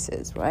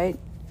choices, right?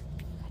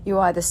 You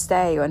either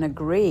stay and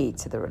agree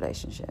to the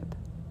relationship,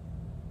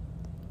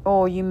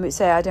 or you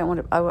say, I don't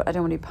want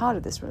to be part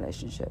of this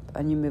relationship,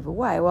 and you move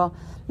away. Well,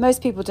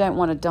 most people don't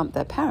want to dump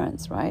their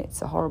parents, right?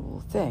 It's a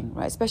horrible thing,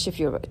 right? Especially if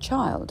you're a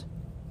child.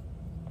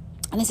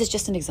 And this is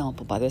just an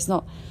example, by the way. It's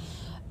not.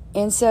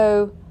 And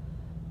so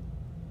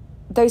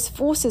those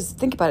forces,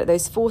 think about it,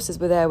 those forces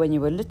were there when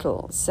you were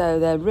little. So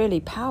they're really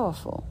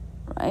powerful,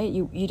 right?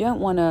 You don't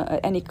want to, at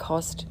any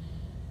cost,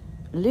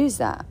 lose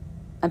that.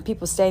 And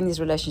people stay in these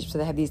relationships, so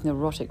they have these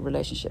neurotic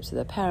relationships with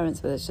their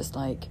parents, where it's just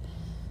like,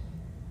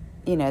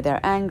 you know, they're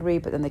angry,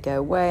 but then they go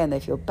away and they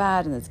feel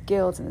bad and there's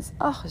guilt and it's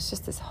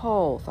just this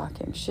whole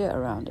fucking shit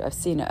around it. I've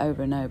seen it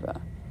over and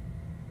over,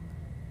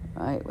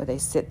 right? Where they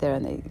sit there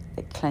and they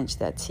clench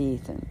their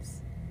teeth. And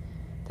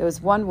there was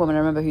one woman I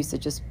remember who used to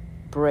just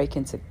break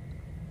into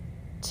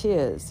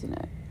tears, you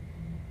know,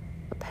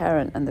 a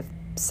parent, and the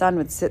son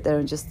would sit there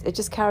and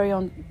just carry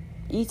on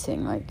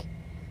eating, like.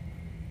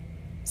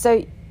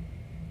 So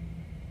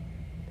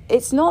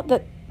it's not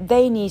that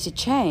they need to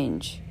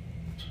change,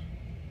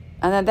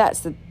 and then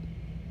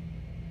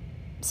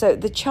so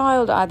the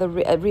child either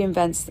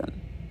reinvents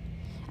them,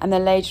 and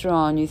then later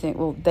on you think,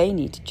 well, they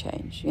need to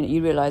change. You know,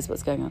 you realize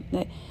what's going on.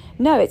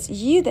 No, it's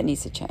you that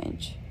needs to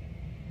change.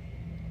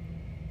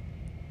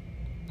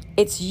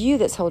 It's you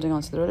that's holding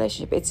on to the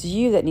relationship. It's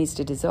you that needs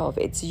to dissolve.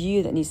 It's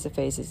you that needs to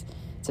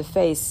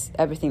face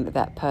everything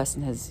that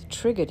person has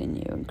triggered in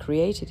you and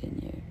created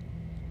in you.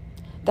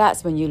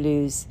 That's when you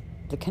lose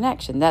the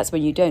connection. That's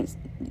when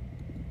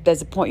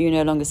there's a point you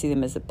no longer see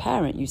them as a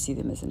parent, you see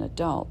them as an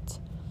adult.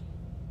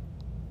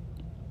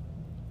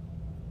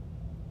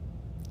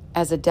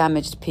 As a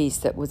damaged piece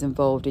that was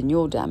involved in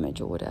your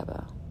damage or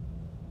whatever.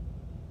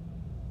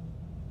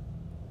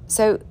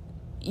 So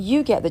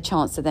you get the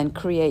chance to then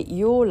create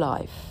your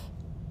life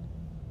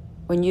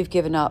when you've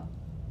given up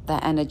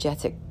that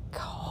energetic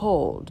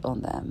hold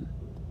on them.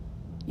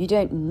 You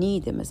don't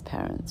need them as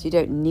parents. You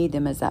don't need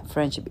them as that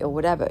friendship or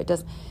whatever. It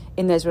does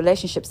in those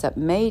relationships that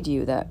made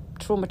you, that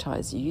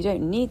traumatized you. You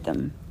don't need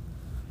them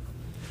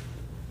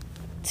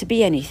to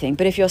be anything.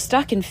 But if you're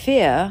stuck in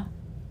fear,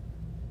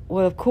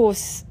 well, of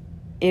course,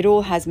 it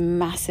all has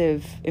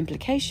massive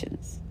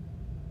implications.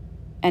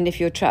 And if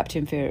you're trapped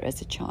in fear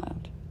as a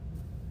child.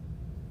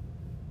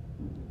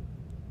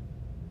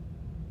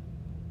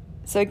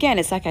 So again,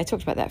 it's like I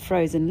talked about that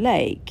frozen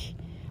lake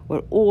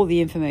where all the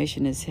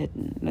information is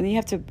hidden. And you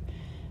have to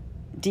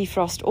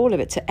defrost all of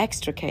it to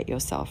extricate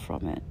yourself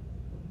from it.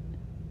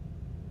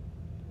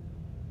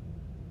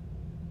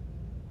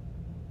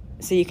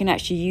 So you can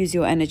actually use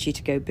your energy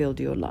to go build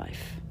your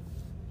life.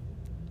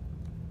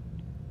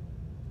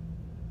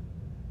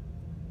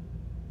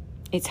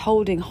 It's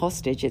holding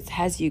hostage. It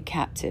has you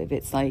captive.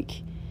 It's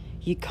like,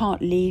 you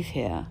can't leave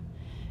here.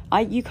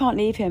 You can't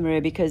leave here,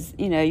 Maria, because,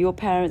 you know, your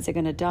parents are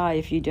going to die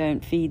if you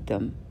don't feed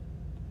them.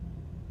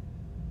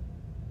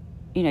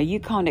 You know,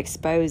 you can't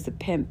expose the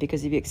pimp,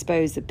 because if you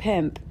expose the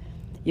pimp,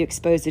 you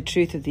expose the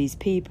truth of these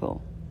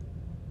people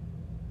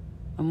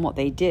and what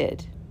they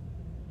did.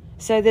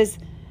 So there's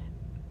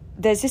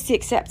just the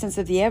acceptance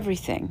of the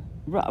everything.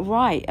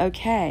 Right,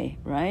 okay,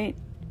 right?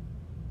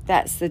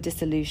 That's the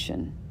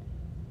dissolution.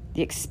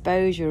 The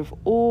exposure of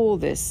all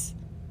this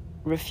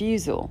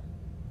refusal.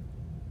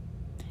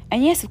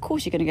 And yes, of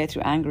course, you're going to go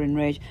through anger and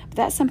rage, but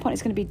at some point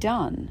it's going to be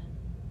done.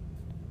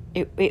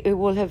 It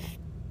will have,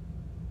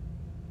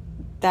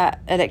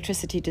 that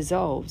electricity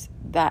dissolves,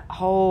 that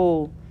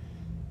whole,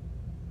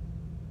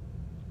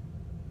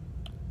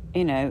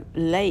 you know,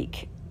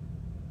 lake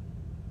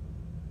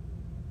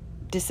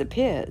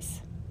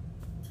disappears.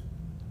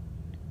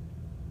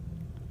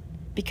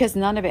 Because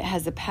none of it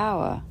has the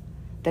power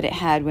that it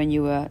had when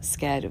you were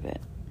scared of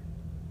it,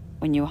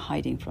 when you were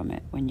hiding from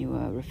it, when you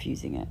were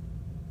refusing it.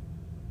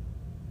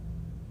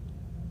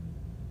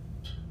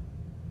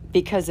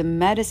 Because the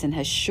medicine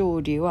has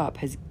shored you up,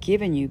 has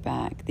given you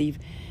back. The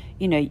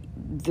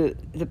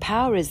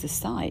power is the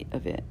sight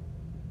of it.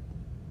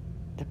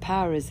 The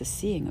power is the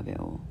seeing of it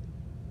all.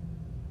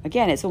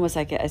 Again, it's almost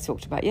like I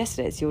talked about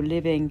yesterday. It's you're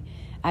living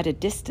at a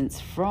distance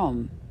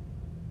from.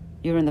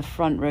 You're in the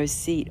front row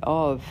seat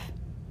of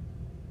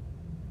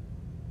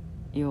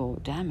your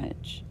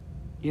damage.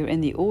 You're in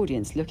the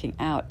audience looking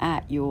out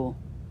at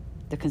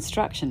the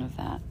construction of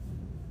that.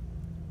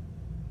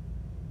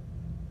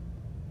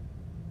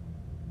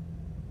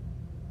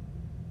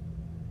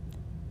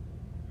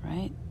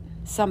 Right?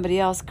 Somebody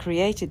else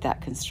created that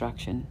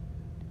construction.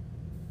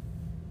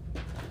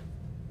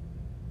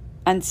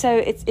 And so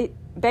it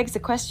begs the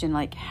question,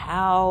 like,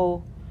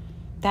 how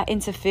that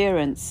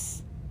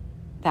interference,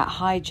 that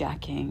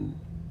hijacking,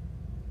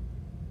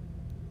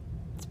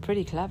 it's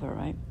pretty clever,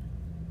 right?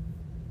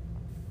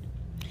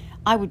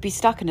 I would be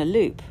stuck in a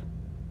loop,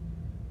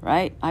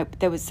 right?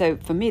 So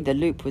for me, the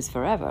loop was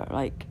forever.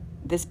 Like,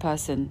 this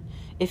person,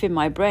 if in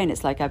my brain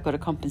it's like I've got to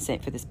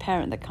compensate for this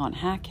parent that can't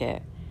hack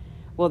it,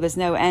 well, there's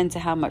no end to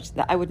how much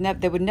that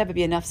there would never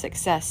be enough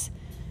success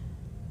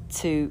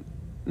to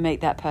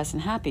make that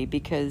person happy,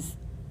 because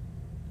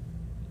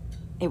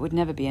it would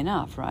never be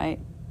enough, right?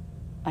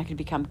 I could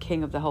become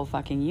king of the whole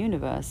fucking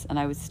universe, and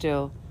I would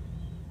still,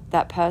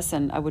 that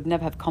person, I would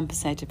never have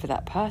compensated for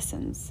that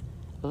person's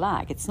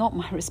lack. It's not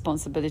my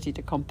responsibility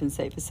to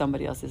compensate for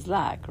somebody else's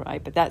lack,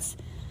 right? But that's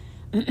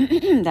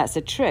That's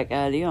a trick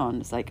early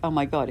on. It's like, oh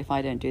my God, if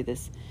I don't do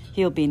this,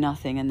 he'll be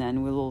nothing, and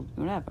then we'll all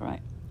whatever,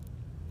 right?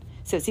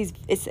 So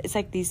it's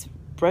like these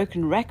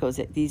broken records.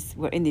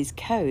 We're in these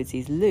codes,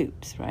 these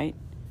loops, right?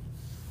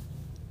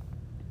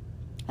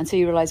 Until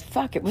you realize,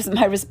 fuck, it wasn't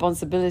my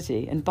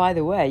responsibility. And by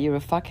the way, you're a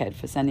fuckhead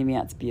for sending me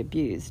out to be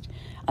abused.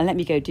 And let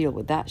me go deal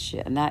with that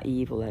shit and that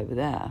evil over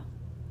there.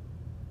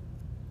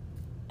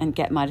 And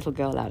get my little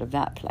girl out of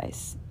that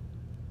place.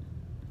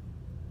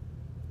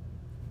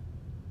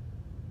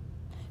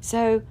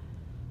 So,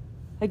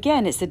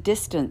 again, it's a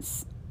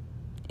distance.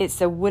 It's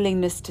a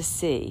willingness to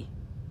see.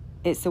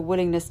 It's a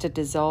willingness to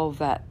dissolve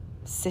that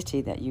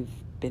city that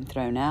you've been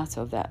thrown out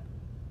of, that,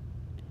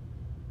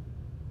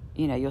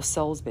 you know, your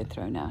soul's been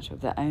thrown out of,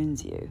 that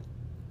owns you.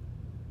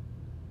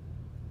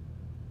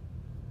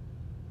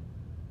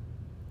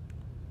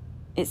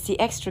 It's the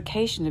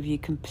extrication of you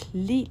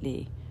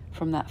completely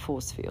from that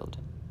force field.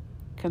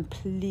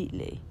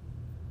 Completely.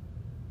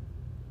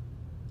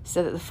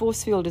 So that the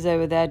force field is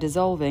over there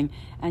dissolving,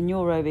 and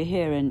you're over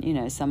here in, you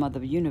know, some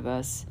other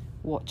universe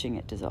watching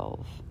it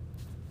dissolve.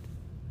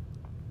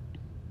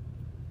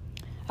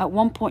 At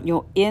one point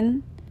you're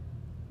in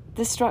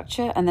the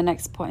structure, and the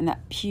next point in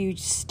that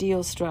huge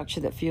steel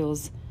structure that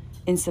feels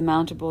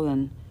insurmountable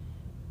and,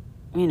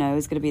 you know,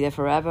 is going to be there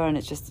forever, and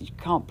it's just, you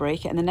can't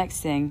break it. And the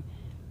next thing,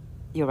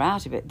 you're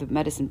out of it. The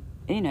medicine,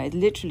 you know, it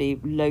literally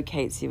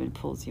locates you and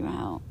pulls you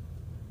out.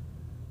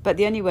 But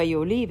the only way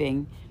you're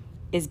leaving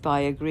is by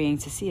agreeing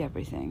to see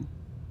everything.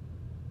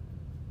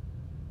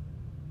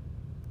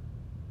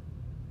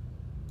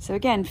 So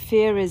again,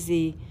 fear is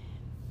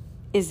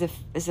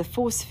a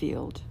force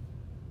field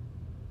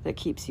that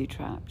keeps you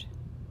trapped.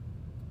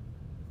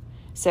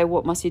 So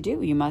what must you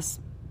do? You must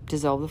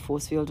dissolve the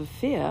force field of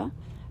fear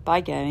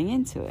by going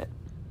into it.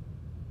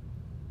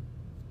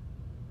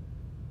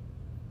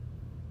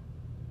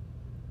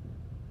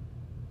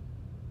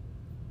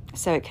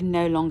 So it can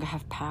no longer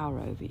have power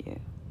over you.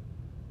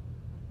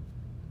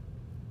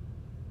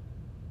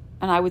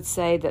 And I would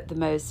say that the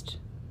most,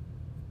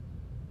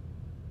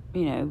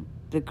 you know,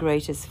 the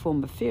greatest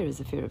form of fear is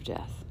the fear of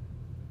death.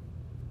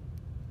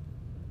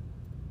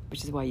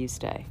 Which is why you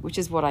stay. Which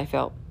is what I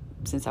felt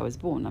since I was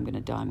born. I'm going to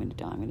die, I'm going to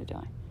die, I'm going to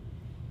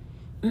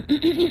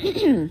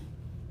die.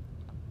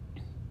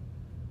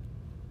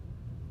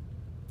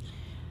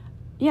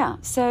 Yeah,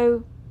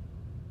 so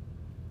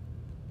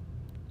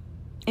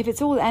if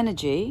it's all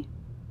energy,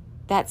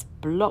 that's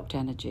blocked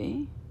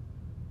energy,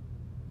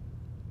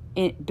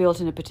 built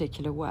in a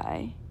particular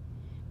way.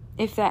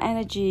 If that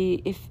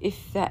energy,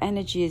 if that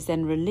energy is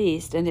then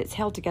released and it's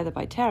held together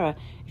by terror,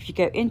 if you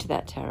go into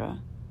that terror,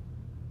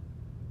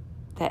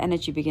 that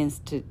energy begins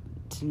to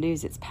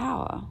lose its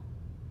power.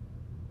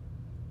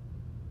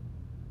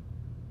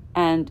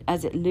 And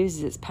as it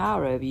loses its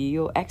power over you,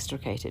 you're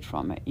extricated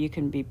from it. You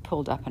can be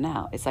pulled up and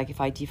out. It's like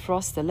if I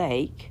defrost the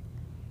lake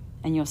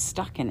and you're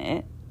stuck in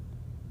it,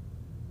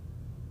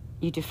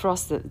 you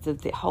defrost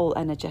the whole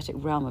energetic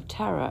realm of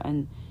terror,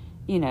 and,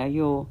 you know,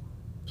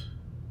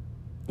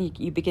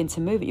 you begin to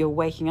move it. You're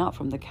waking up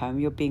from the coma.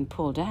 You're being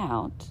pulled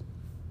out.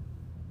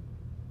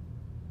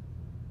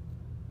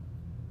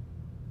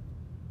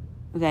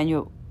 Then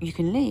you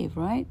can leave,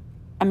 right?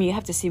 I mean, you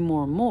have to see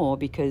more and more,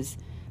 because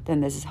then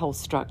there's this whole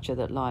structure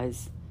that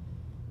lies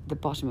at the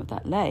bottom of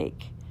that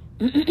lake.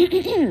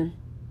 A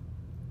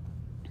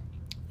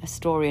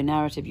story, a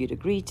narrative you'd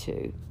agree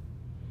to.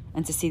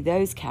 And to see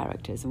those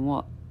characters and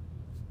what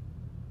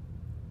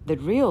the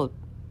real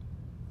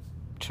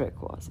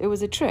trick was. It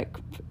was a trick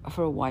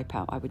for a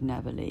wipeout. I would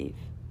never leave.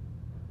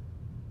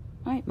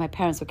 Right? My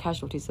parents were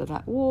casualties of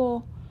that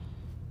war.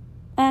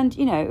 And,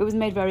 you know, it was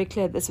made very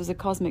clear that this was a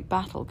cosmic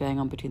battle going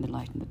on between the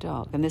light and the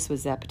dark. And this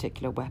was their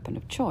particular weapon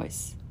of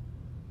choice.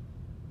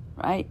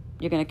 Right?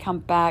 You're going to come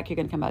back. You're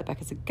going to come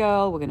back as a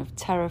girl. We're going to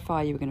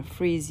terrify you. We're going to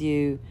freeze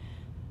you.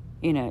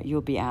 You know,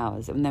 you'll be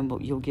ours. And then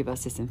you'll give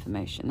us this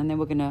information. And then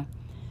we're going to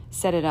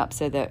set it up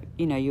so that,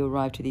 you know, you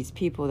arrive to these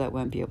people that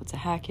won't be able to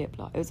hack it.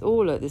 Blah. It was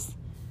all of this.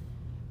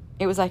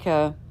 It was like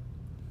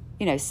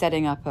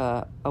setting up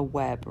a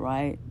web,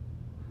 right?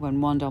 When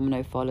one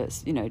domino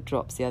follows,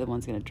 drops, the other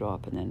one's going to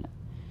drop, and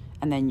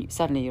then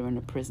suddenly you're in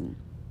a prison.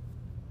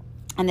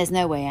 And there's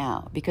no way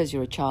out because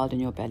you're a child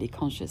and you're barely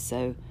conscious.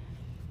 So,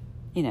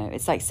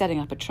 it's like setting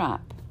up a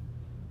trap,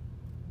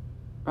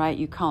 right?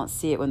 You can't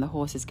see it when the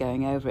horse is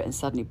going over it, and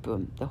suddenly,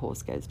 boom, the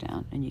horse goes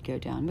down and you go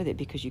down with it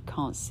because you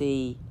can't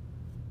see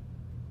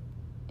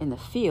in the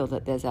field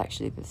that there's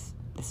actually this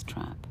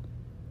trap.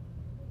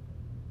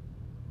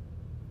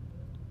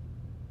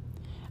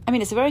 I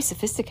mean, it's a very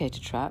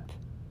sophisticated trap.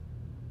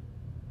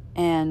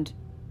 And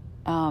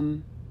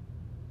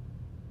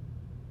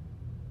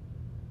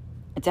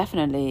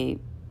definitely,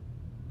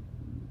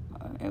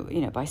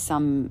 by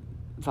some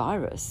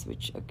virus,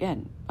 which,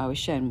 again, I was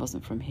shown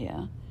wasn't from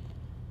here,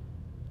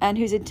 and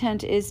whose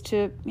intent is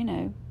to,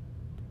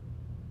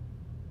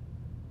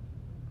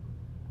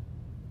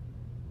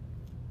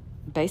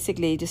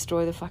 basically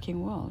destroy the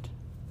fucking world.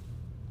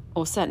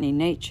 Or certainly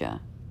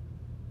nature.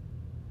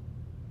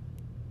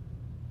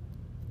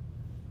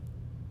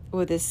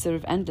 or this sort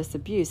of endless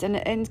abuse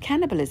and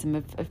cannibalism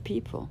of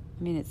people.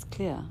 I mean, it's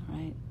clear,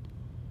 right?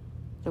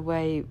 The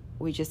way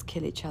we just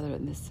kill each other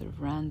in this sort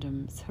of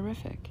random, it's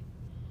horrific.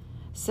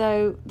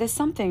 So there's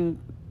something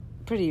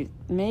pretty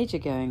major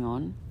going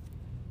on.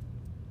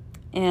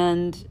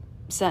 And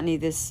certainly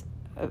this,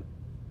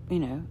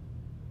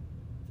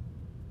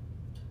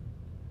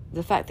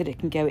 the fact that it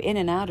can go in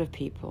and out of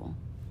people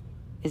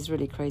is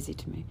really crazy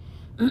to me.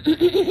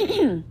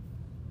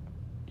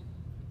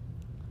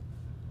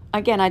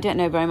 Again, I don't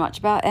know very much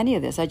about any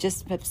of this.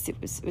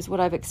 It was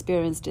what I've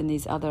experienced in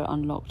these other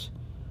unlocked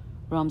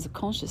realms of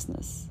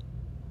consciousness.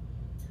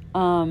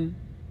 So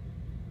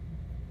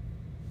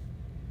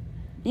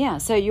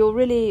you're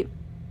really,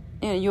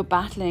 you're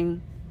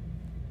battling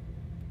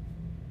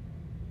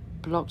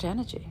blocked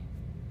energy,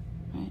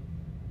 right?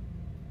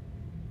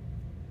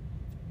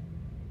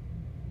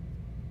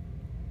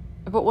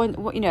 But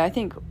I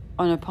think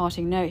on a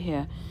parting note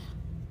here,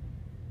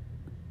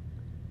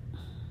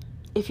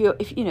 if you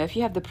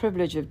have the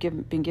privilege of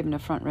being given a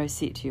front row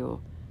seat to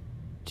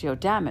your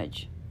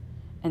damage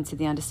and to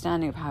the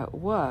understanding of how it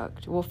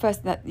worked, well,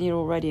 first, that you're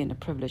already in a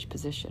privileged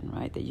position,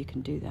 right, that you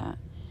can do that.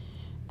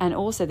 And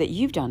also that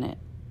you've done it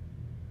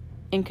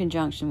in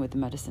conjunction with the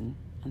medicine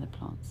and the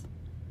plants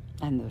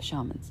and the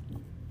shamans.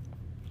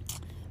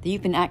 That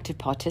you've been an active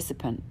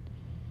participant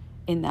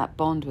in that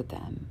bond with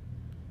them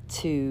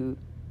to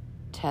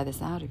tear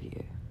this out of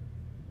you.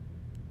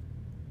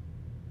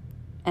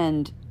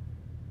 And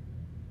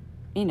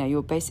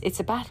it's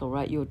a battle,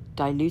 right? You're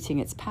diluting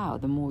its power.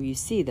 The more you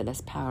see, the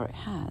less power it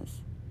has.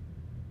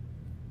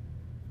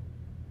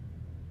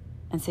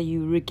 And so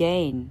you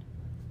regain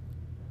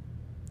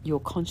your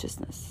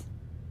consciousness,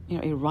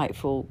 your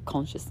rightful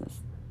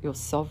consciousness, your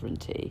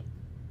sovereignty.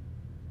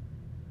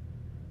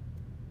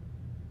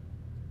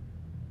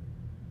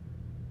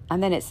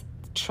 And then it's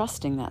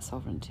trusting that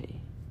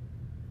sovereignty.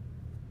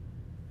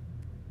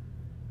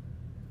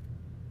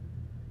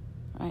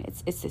 Right?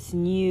 It's this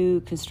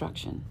new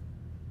construction.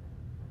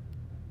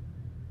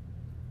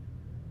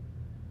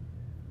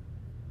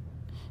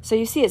 So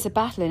you see, it's a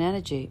battle in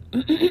energy.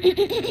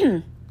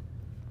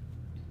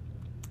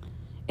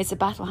 It's a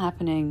battle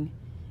happening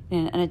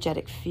in an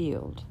energetic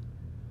field.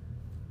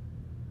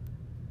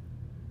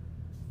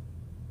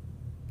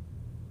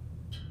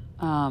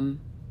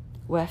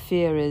 Where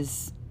fear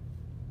is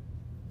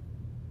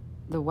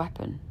the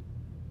weapon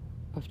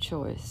of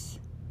choice.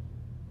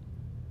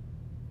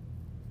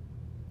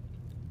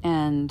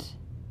 And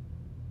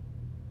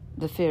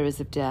the fear is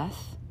of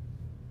death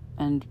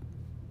and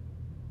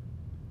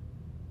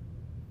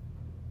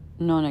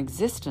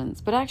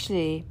non-existence. But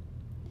actually,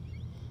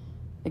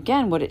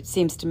 again, what it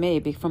seems to me,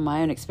 from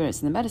my own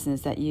experience in the medicine,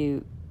 is that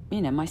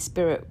my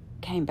spirit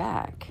came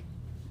back.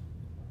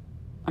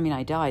 I mean,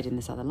 I died in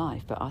this other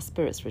life, but our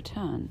spirits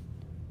return.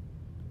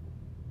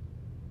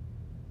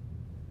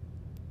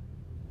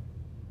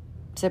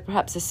 So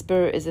perhaps the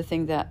spirit is a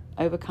thing that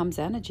overcomes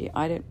energy.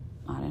 I don't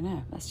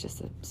know. That's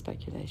just a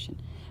speculation.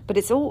 But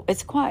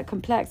it's quite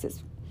complex.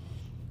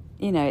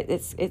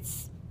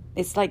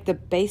 It's like the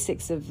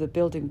basics of the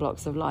building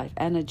blocks of life.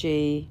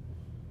 Energy,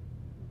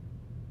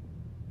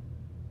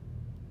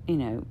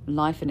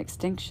 life and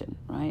extinction,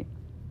 right?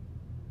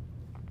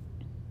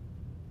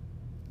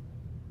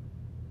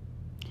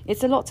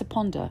 It's a lot to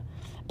ponder.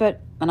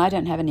 And I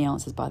don't have any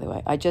answers, by the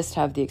way. I just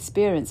have the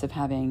experience of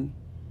having,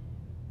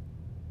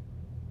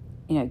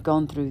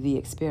 gone through the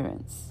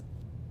experience.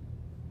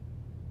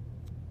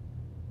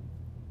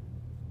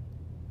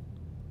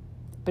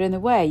 But in a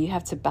way, you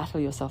have to battle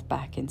yourself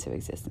back into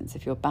existence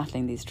if you're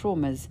battling these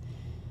traumas.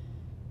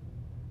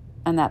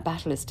 And that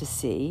battle is to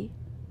see,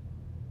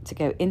 to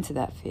go into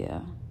that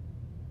fear,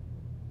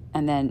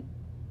 and then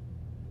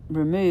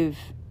remove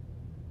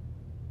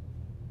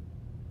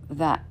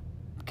that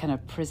kind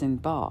of prison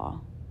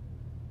bar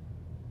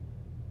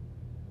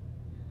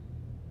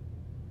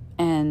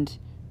and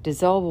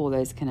dissolve all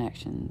those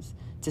connections,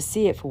 to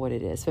see it for what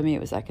it is. For me, it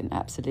was like an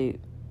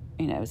absolute,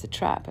 it was a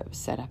trap. It was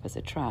set up as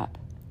a trap.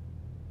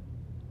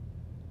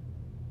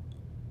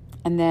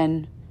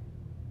 And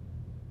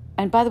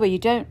by the way, you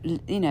don't,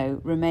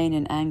 remain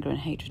in anger and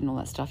hatred and all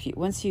that stuff. I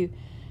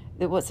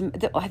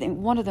think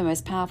one of the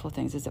most powerful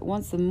things is that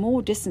the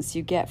more distance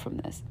you get from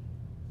this,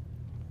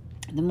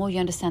 the more you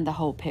understand the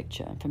whole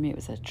picture. And for me, it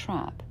was a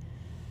trap.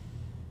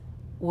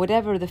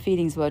 Whatever the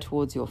feelings were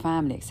towards your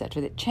family,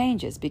 etc., it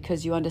changes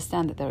because you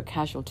understand that they're a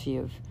casualty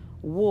of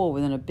war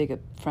within a bigger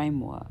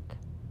framework.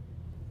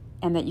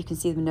 And that you can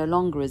see them no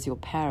longer as your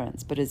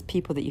parents, but as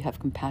people that you have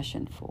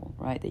compassion for,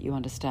 right? That you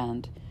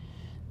understand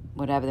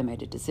whatever they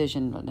made a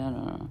decision,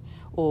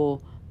 or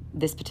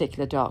this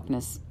particular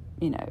darkness,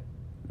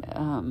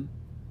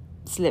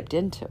 slipped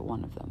into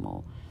one of them,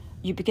 or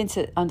you begin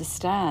to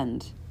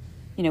understand,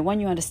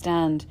 when you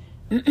understand,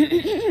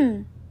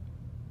 it's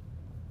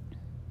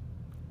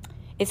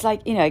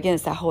like, again,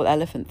 it's that whole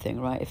elephant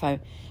thing, right? If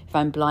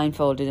I'm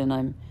blindfolded and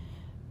I'm,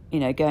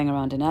 going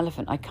around an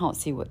elephant, I can't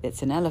see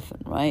it's an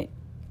elephant, right?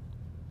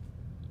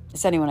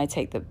 It's only when I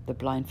take the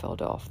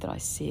blindfold off that I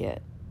see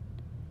it.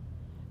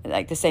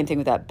 like the same thing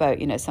with that boat.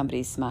 You know,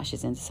 somebody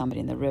smashes into somebody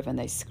in the river and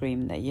they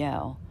scream and they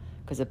yell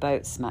because a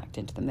boat smacked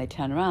into them. They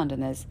turn around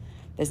and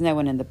there's no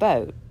one in the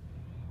boat,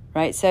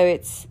 right? So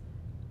it's,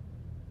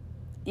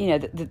 you know,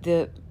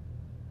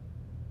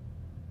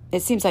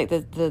 it seems like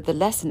the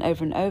lesson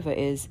over and over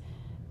is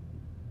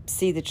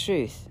see the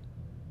truth,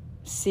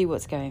 see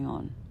what's going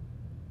on.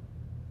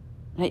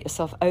 Let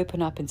yourself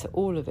open up into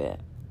all of it.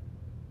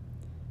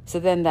 So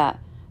then that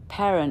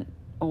parent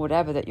or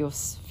whatever that you're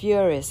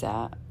furious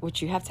at,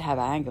 which you have to have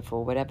anger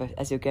for, whatever,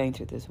 as you're going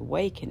through this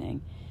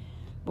awakening,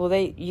 well,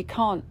 you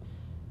can't,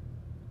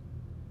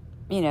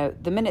 you know,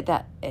 the minute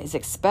that is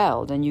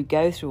expelled and you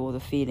go through all the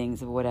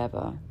feelings of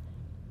whatever,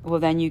 well,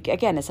 then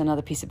again, it's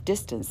another piece of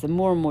distance. The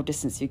more and more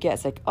distance you get,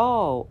 it's like,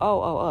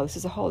 oh, this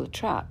is a whole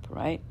trap,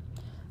 right?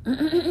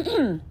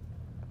 You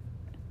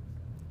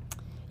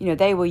know,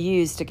 they were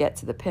used to get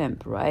to the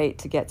pimp, right?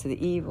 To get to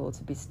the evil,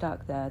 to be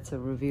stuck there, to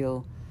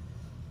reveal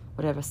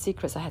whatever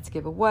secrets I had to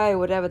give away,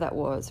 whatever that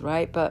was,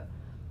 right? But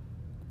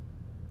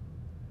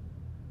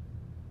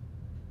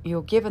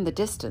you're given the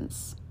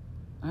distance,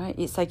 right?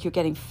 It's like you're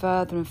getting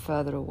further and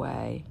further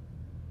away,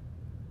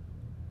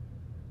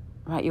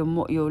 right?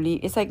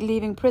 It's like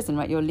leaving prison,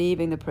 right? You're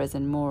leaving the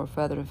prison more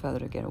further and further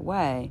to get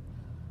away.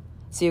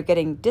 So you're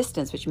getting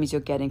distance, which means you're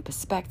getting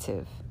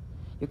perspective.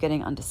 You're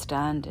getting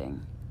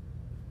understanding.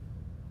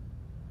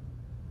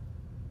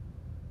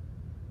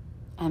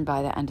 And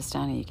by that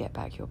understanding, you get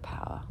back your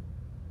power.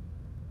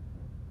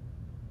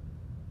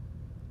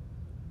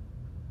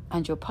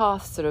 And your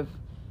path sort of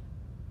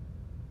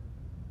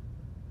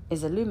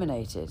is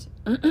illuminated.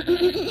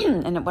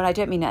 And when I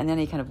don't mean that in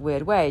any kind of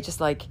weird way, just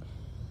like,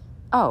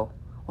 oh,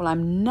 well,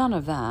 I'm none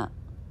of that.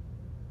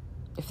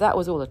 If that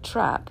was all a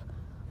trap,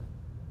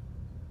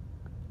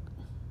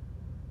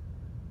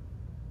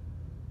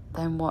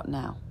 then what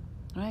now?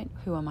 Right?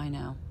 Who am I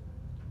now?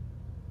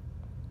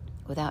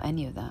 Without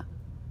any of that.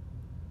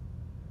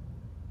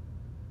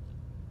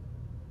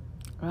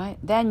 Right?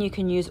 Then you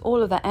can use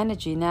all of that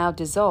energy now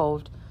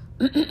dissolved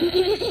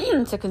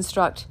to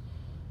construct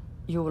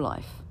your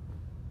life.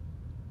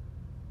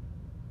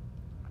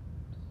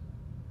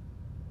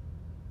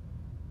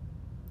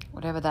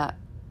 Whatever that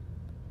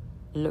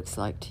looks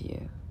like to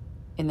you,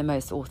 in the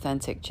most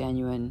authentic,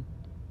 genuine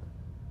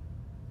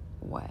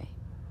way.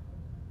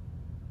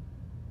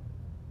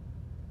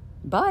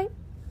 Bye.